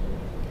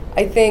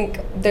 I think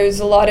there's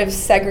a lot of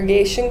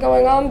segregation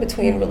going on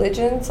between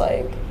religions,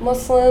 like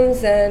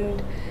Muslims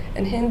and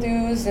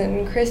Hindus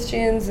and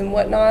Christians and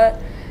whatnot.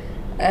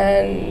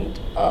 And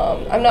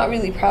I'm not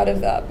really proud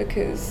of that,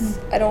 because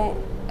I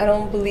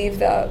don't believe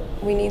that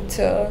we need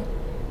to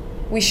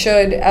we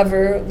should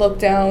ever look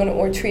down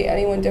or treat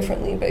anyone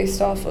differently based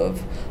off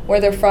of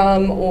where they're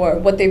from or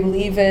what they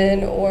believe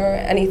in or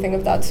anything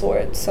of that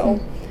sort. So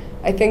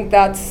I think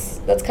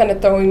that's kind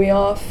of throwing me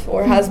off,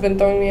 or has been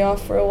throwing me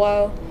off for a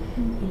while.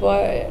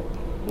 But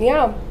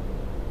yeah.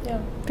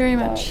 Very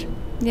much.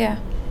 Yeah.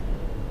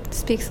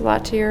 Speaks a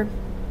lot to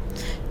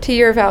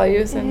your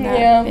values and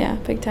that. Yeah,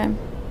 big time.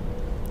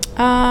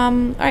 All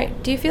right.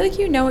 Do you feel like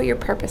you know what your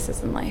purpose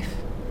is in life?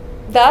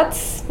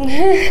 That's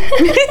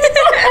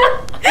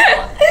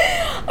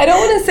I don't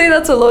want to say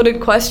that's a loaded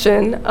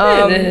question.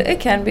 It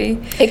can be.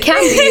 It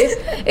can be.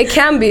 It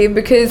can be,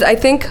 because I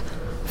think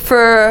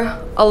for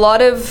a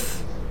lot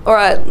of, or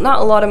not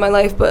a lot of my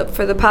life, but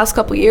for the past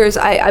couple years,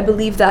 I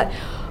believe that,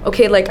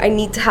 okay, like I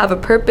need to have a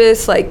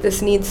purpose, like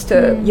this needs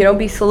to,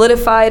 be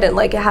solidified, and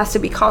like it has to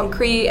be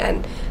concrete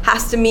and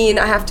has to mean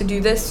I have to do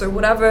this or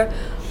whatever.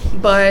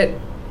 But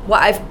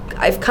what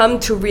I've come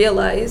to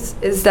realize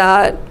is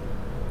that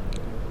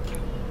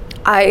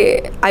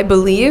I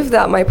believe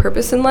that my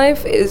purpose in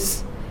life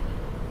is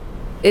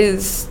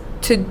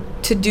to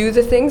do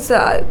the things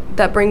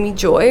that bring me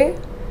joy,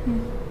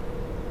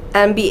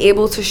 and be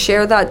able to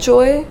share that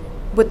joy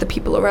with the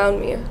people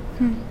around me,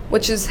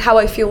 which is how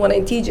I feel when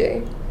I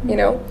DJ,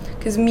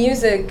 because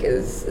music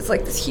is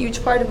like this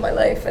huge part of my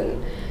life,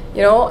 and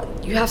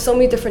you have so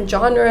many different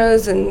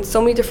genres and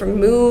so many different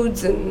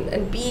moods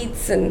and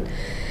beats and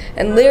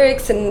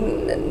lyrics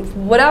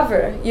and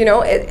whatever,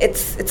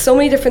 it's so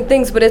many different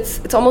things, but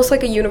it's almost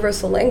like a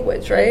universal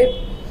language, right?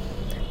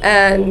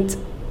 And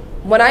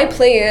when I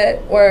play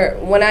it, or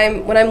when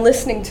I'm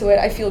listening to it,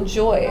 I feel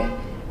joy.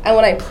 And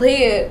when I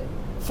play it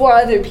for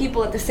other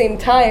people at the same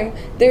time,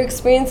 they're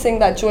experiencing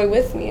that joy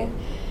with me.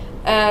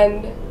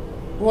 And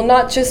well,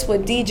 not just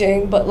with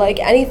DJing, but like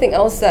anything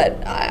else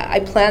that I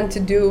plan to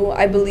do,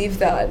 I believe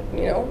that,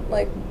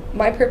 like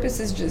my purpose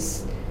is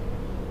just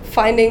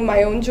finding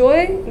my own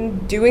joy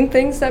and doing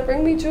things that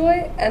bring me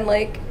joy, and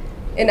like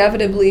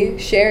inevitably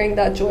sharing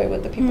that joy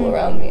with the people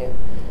around me.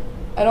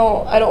 I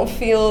don't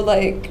feel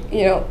like,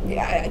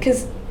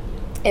 because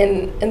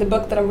in the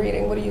book that I'm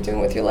reading, What Are You Doing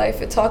With Your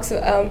Life, it talks,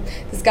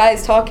 this guy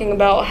is talking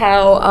about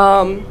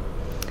how,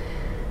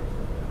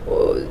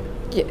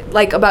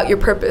 like about your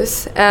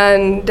purpose,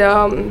 and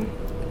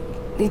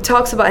he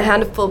talks about a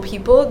handful of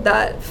people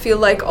that feel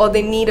like, oh,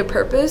 they need a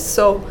purpose,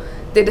 so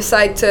they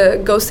decide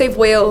to go save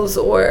whales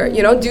or,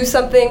 do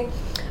something,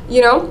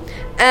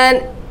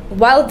 and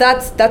while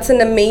that's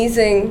an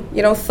amazing,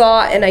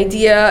 thought and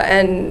idea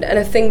and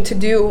a thing to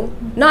do,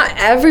 not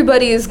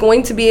everybody is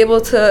going to be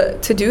able to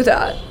do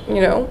that,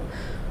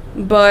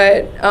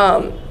 but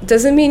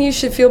doesn't mean you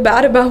should feel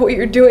bad about what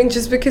you're doing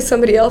just because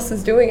somebody else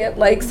is doing it.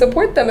 Like,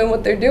 support them in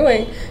what they're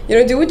doing,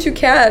 do what you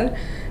can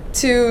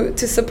to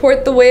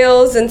support the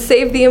whales and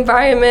save the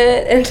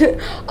environment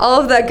and all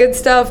of that good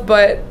stuff,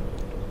 but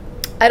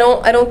I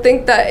don't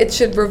think that it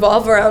should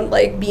revolve around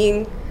like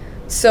being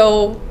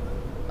so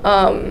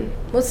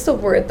what's the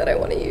word that I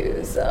want to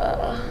use?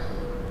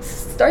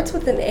 Starts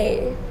with an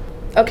A.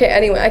 Okay,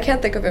 anyway, I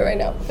can't think of it right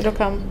now. It'll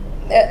come.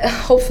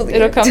 Hopefully.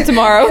 It'll come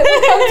tomorrow.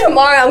 It'll come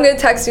tomorrow. I'm going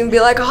to text you and be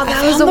like, oh,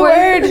 that was the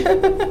word.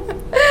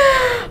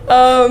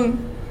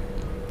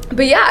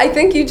 But yeah, I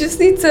think you just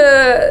need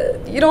to,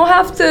 you don't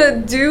have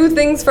to do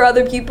things for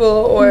other people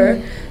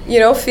or,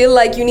 feel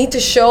like you need to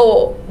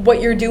show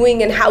what you're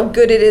doing and how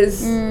good it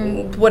is,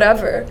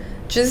 whatever.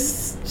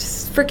 Just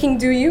freaking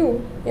do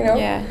you,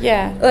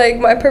 Yeah. Like,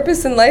 my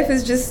purpose in life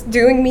is just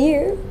doing me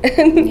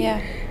and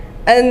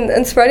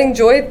and spreading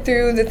joy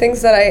through the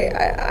things that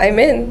I'm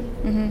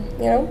in,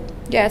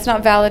 Yeah, it's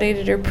not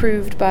validated or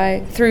proved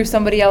through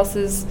somebody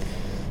else's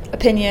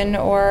opinion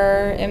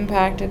or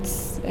impact.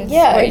 It's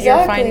what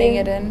you're finding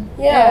it in.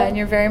 Yeah, and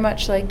you're very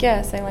much like,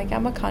 saying like,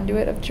 I'm a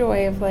conduit of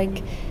joy, of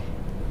like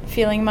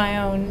feeling my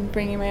own,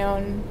 bringing my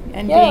own,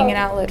 and being an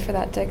outlet for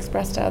that to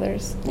express to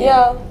others.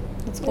 Yeah.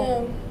 That's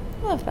cool.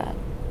 Yeah. I love that.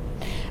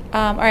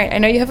 All right, I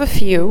know you have a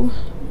few,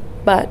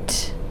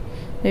 but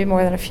maybe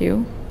more than a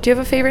few. Do you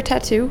have a favorite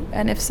tattoo?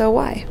 And if so,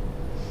 why?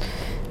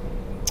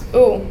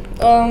 Ooh,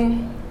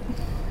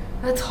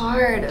 that's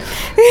hard.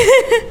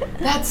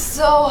 That's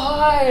so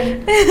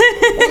hard.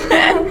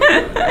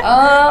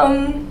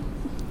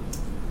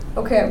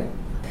 Okay.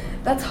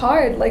 That's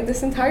hard. Like,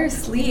 this entire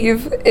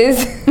sleeve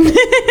is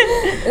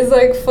is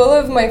like full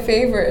of my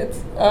favorites.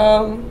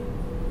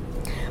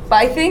 But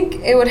I think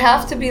it would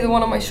have to be the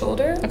one on my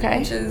shoulder,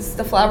 which is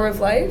the Flower of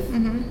Life.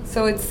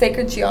 So it's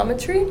sacred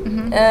geometry,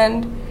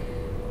 and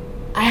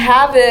I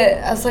have it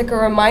as like a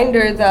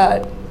reminder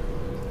that,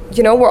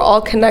 we're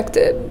all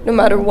connected no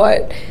matter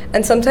what.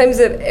 And sometimes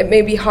it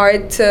may be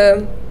hard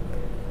to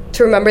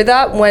remember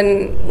that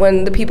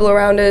when the people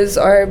around us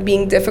are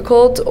being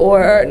difficult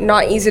or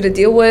not easy to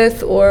deal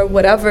with or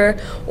whatever,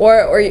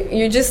 or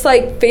you're just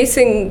like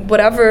facing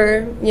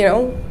whatever,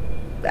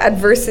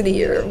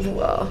 adversity or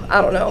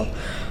I don't know,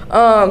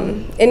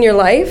 in your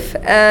life,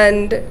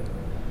 and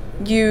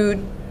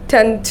you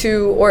tend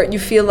to, or you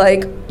feel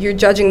like you're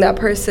judging that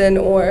person,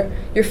 or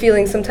you're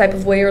feeling some type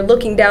of way or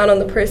looking down on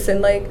the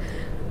person. Like,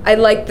 I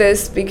like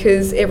this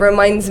because it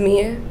reminds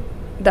me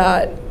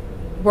that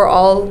we're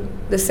all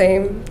the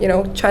same, you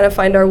know, trying to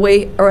find our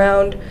way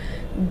around,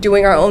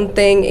 doing our own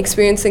thing,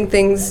 experiencing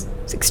things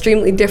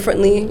extremely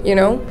differently, you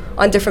know,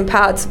 on different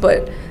paths,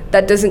 but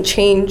that doesn't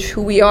change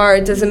who we are.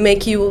 It doesn't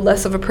make you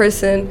less of a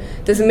person,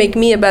 doesn't make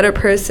me a better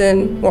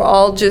person. We're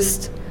all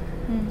just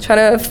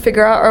trying to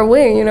figure out our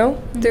way, you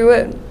know, through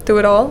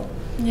it all.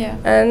 Yeah.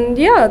 And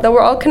yeah, that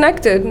we're all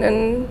connected,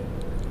 and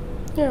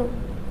yeah.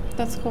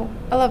 That's cool.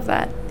 I love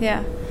that.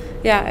 Yeah.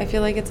 Yeah, I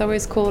feel like it's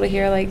always cool to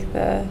hear like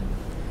the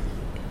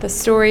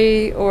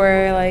story,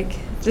 or like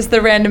just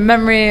the random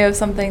memory of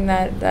something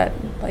that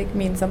like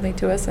means something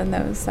to us in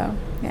those. So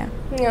yeah.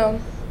 Yeah. All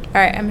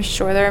right. I'm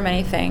sure there are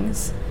many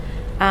things,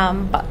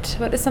 but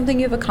what is something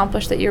you've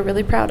accomplished that you're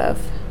really proud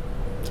of?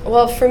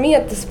 Well, for me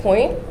at this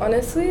point,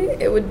 honestly,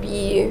 it would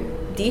be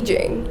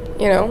DJing.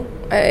 You know,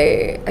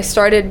 I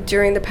started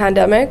during the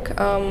pandemic.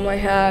 I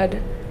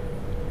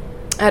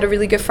had a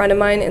really good friend of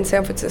mine in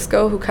San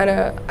Francisco who kind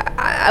of,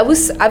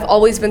 I've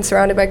always been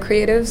surrounded by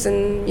creatives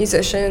and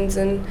musicians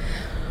and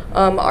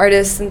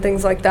artists and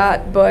things like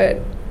that, but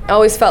I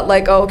always felt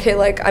like, oh, okay,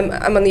 like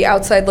I'm on the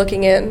outside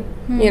looking in,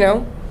 you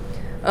know?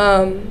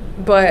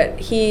 But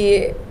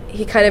he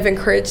kind of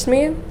encouraged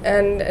me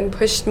and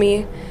pushed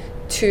me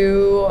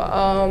to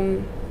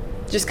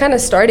just kind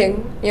of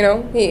starting, you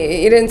know?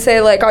 He didn't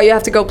say like, oh, you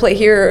have to go play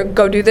here or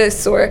go do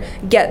this or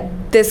get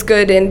this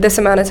good in this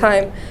amount of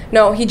time.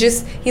 No, he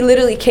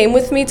literally came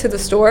with me to the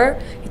store.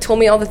 He told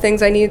me all the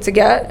things I needed to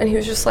get, and he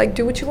was just like,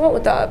 do what you want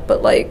with that,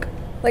 but like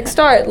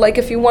start. Like,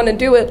 if you want to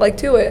do it, like,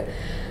 do it.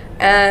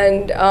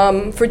 And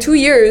for 2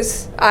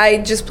 years, I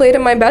just played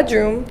in my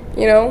bedroom,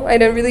 you know? I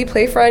didn't really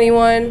play for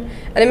anyone,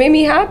 and it made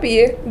me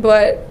happy,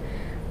 but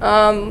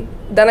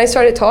then I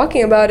started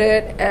talking about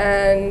it,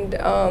 and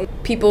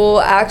people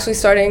actually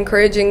started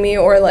encouraging me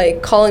or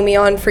like calling me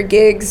on for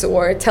gigs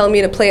or telling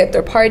me to play at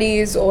their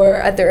parties or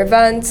at their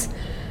events.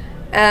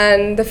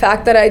 And the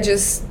fact that I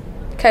just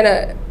kind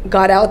of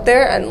got out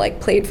there and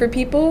like played for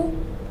people,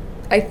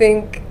 I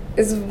think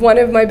is one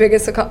of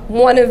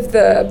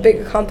the big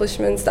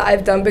accomplishments that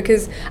I've done,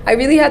 because I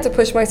really had to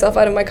push myself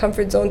out of my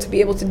comfort zone to be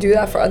able to do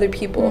that for other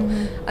people.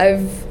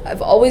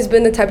 I've always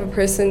been the type of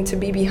person to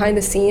be behind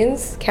the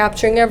scenes,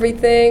 capturing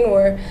everything,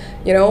 or,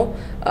 you know,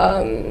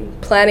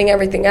 planning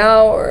everything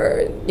out,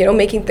 or, you know,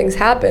 making things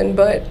happen.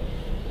 But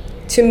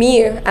to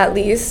me, at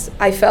least,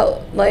 I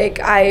felt like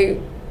I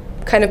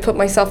kind of put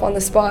myself on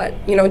the spot,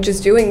 you know,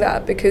 just doing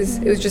that, because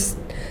it was just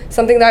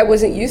something that I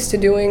wasn't used to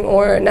doing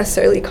or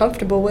necessarily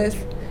comfortable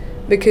with,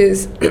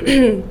 because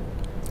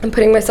I'm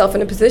putting myself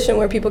in a position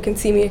where people can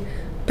see me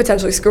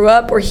potentially screw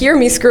up, or hear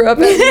me screw up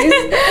at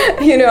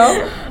least, you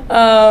know,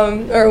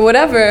 or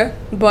whatever.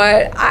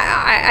 But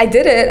I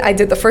did it. I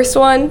did the first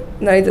one,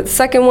 and then I did the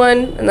second one,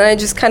 and then I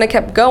just kind of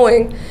kept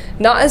going.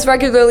 Not as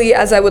regularly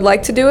as I would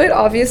like to do it,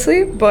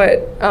 obviously,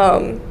 but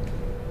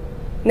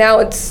now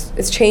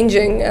it's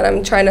changing, and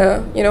I'm trying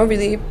to, you know,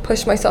 really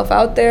push myself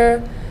out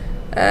there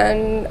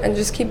and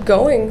just keep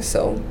going.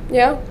 So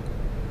yeah,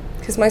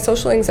 because my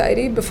social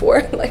anxiety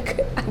before, like,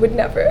 I would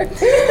never,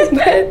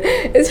 but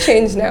it's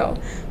changed now.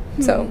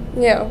 So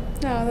yeah.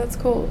 Oh, that's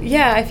cool.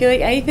 Yeah, I feel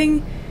like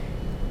anything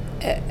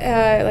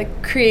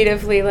like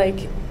creatively,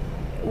 like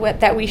what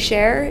that we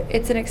share,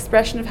 it's an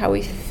expression of how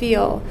we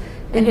feel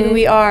and who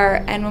we are,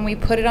 and when we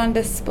put it on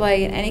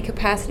display in any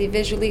capacity,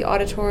 visually,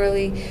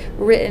 auditorily,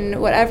 written,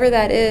 whatever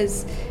that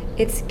is,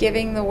 it's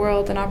giving the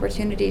world an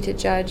opportunity to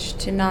judge,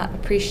 to not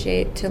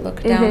appreciate, to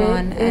look down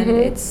on, and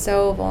it's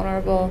so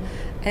vulnerable.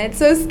 And it's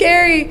so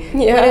scary,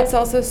 but it's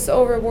also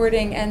so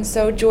rewarding and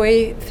so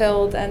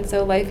joy-filled and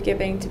so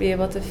life-giving to be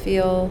able to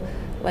feel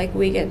like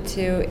we get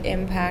to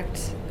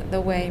impact the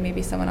way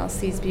maybe someone else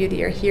sees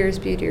beauty or hears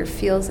beauty or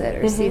feels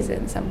it or sees it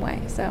in some way.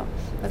 So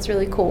that's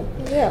really cool.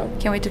 Yeah.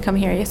 Can't wait to come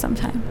hear you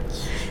sometime.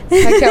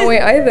 I can't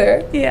wait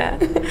either. Yeah.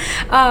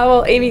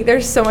 Well, Amy,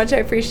 there's so much I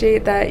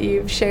appreciate that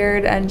you've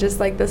shared, and just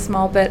like the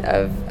small bit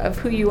of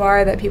who you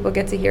are that people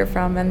get to hear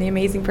from, and the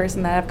amazing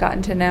person that I've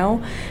gotten to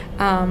know.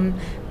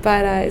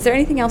 But is there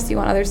anything else you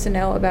want others to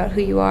know about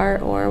who you are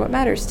or what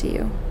matters to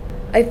you?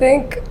 I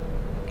think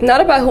not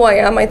about who I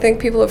am. I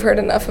think people have heard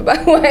enough about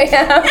who I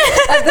am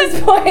at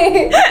this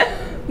point.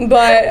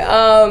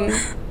 But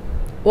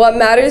what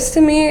matters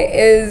to me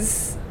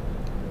is,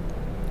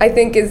 I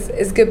think,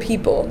 is good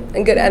people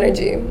and good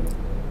energy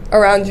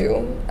around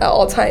you at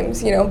all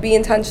times. You know, be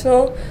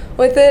intentional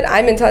with it.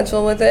 I'm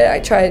intentional with it. I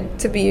try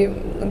to be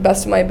the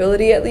best of my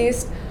ability, at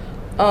least.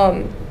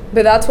 But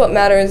that's what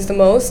matters the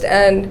most.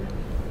 And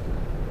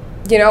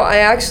you know, I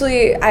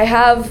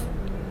have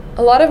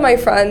a lot of my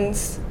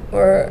friends,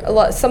 or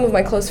some of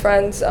my close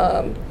friends,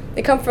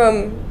 they come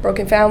from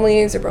broken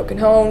families or broken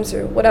homes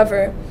or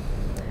whatever.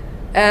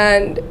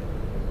 And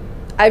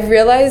I've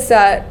realized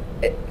that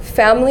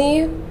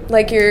family,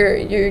 like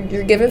your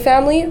given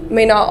family,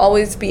 may not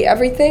always be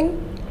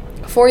everything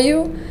for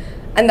you,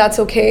 and that's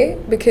okay,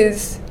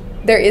 because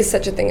there is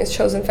such a thing as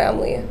chosen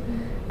family,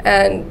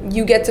 and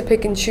you get to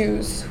pick and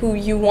choose who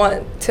you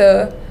want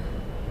to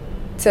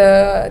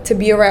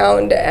be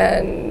around,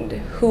 and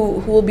who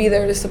will be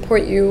there to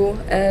support you,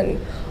 and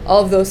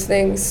all of those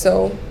things.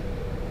 So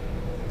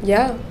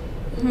Yeah.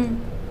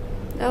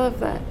 I love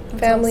that. That's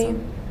Family.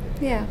 awesome.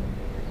 Yeah.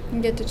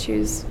 You get to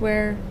choose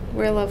where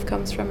love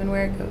comes from and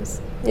where it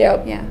goes.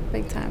 Yep. Yeah,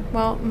 big time.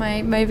 Well,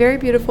 my very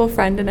beautiful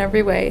friend in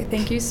every way,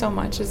 thank you so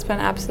much. It's been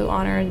an absolute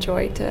honor and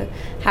joy to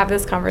have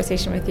this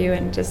conversation with you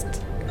and just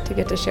to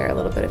get to share a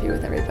little bit of you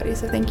with everybody.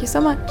 So thank you so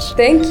much.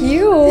 Thank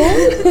you.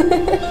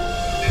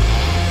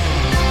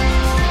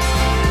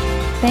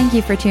 Thank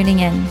you for tuning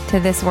in to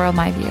This World,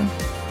 My View.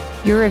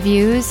 Your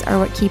reviews are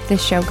what keep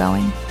this show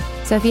going.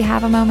 So if you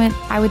have a moment,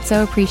 I would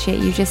so appreciate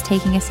you just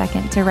taking a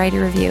second to write a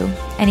review.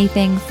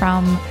 Anything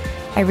from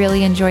I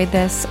really enjoyed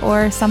this,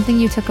 or something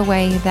you took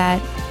away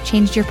that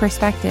changed your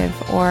perspective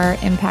or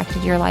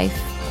impacted your life,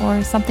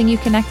 or something you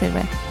connected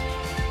with.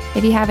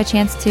 If you have a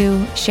chance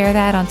to share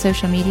that on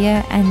social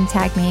media and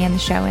tag me and the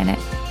show in it,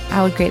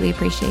 I would greatly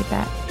appreciate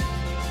that.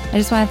 I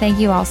just want to thank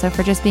you also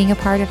for just being a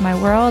part of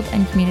my world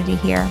and community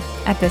here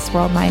at This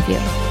World, My View.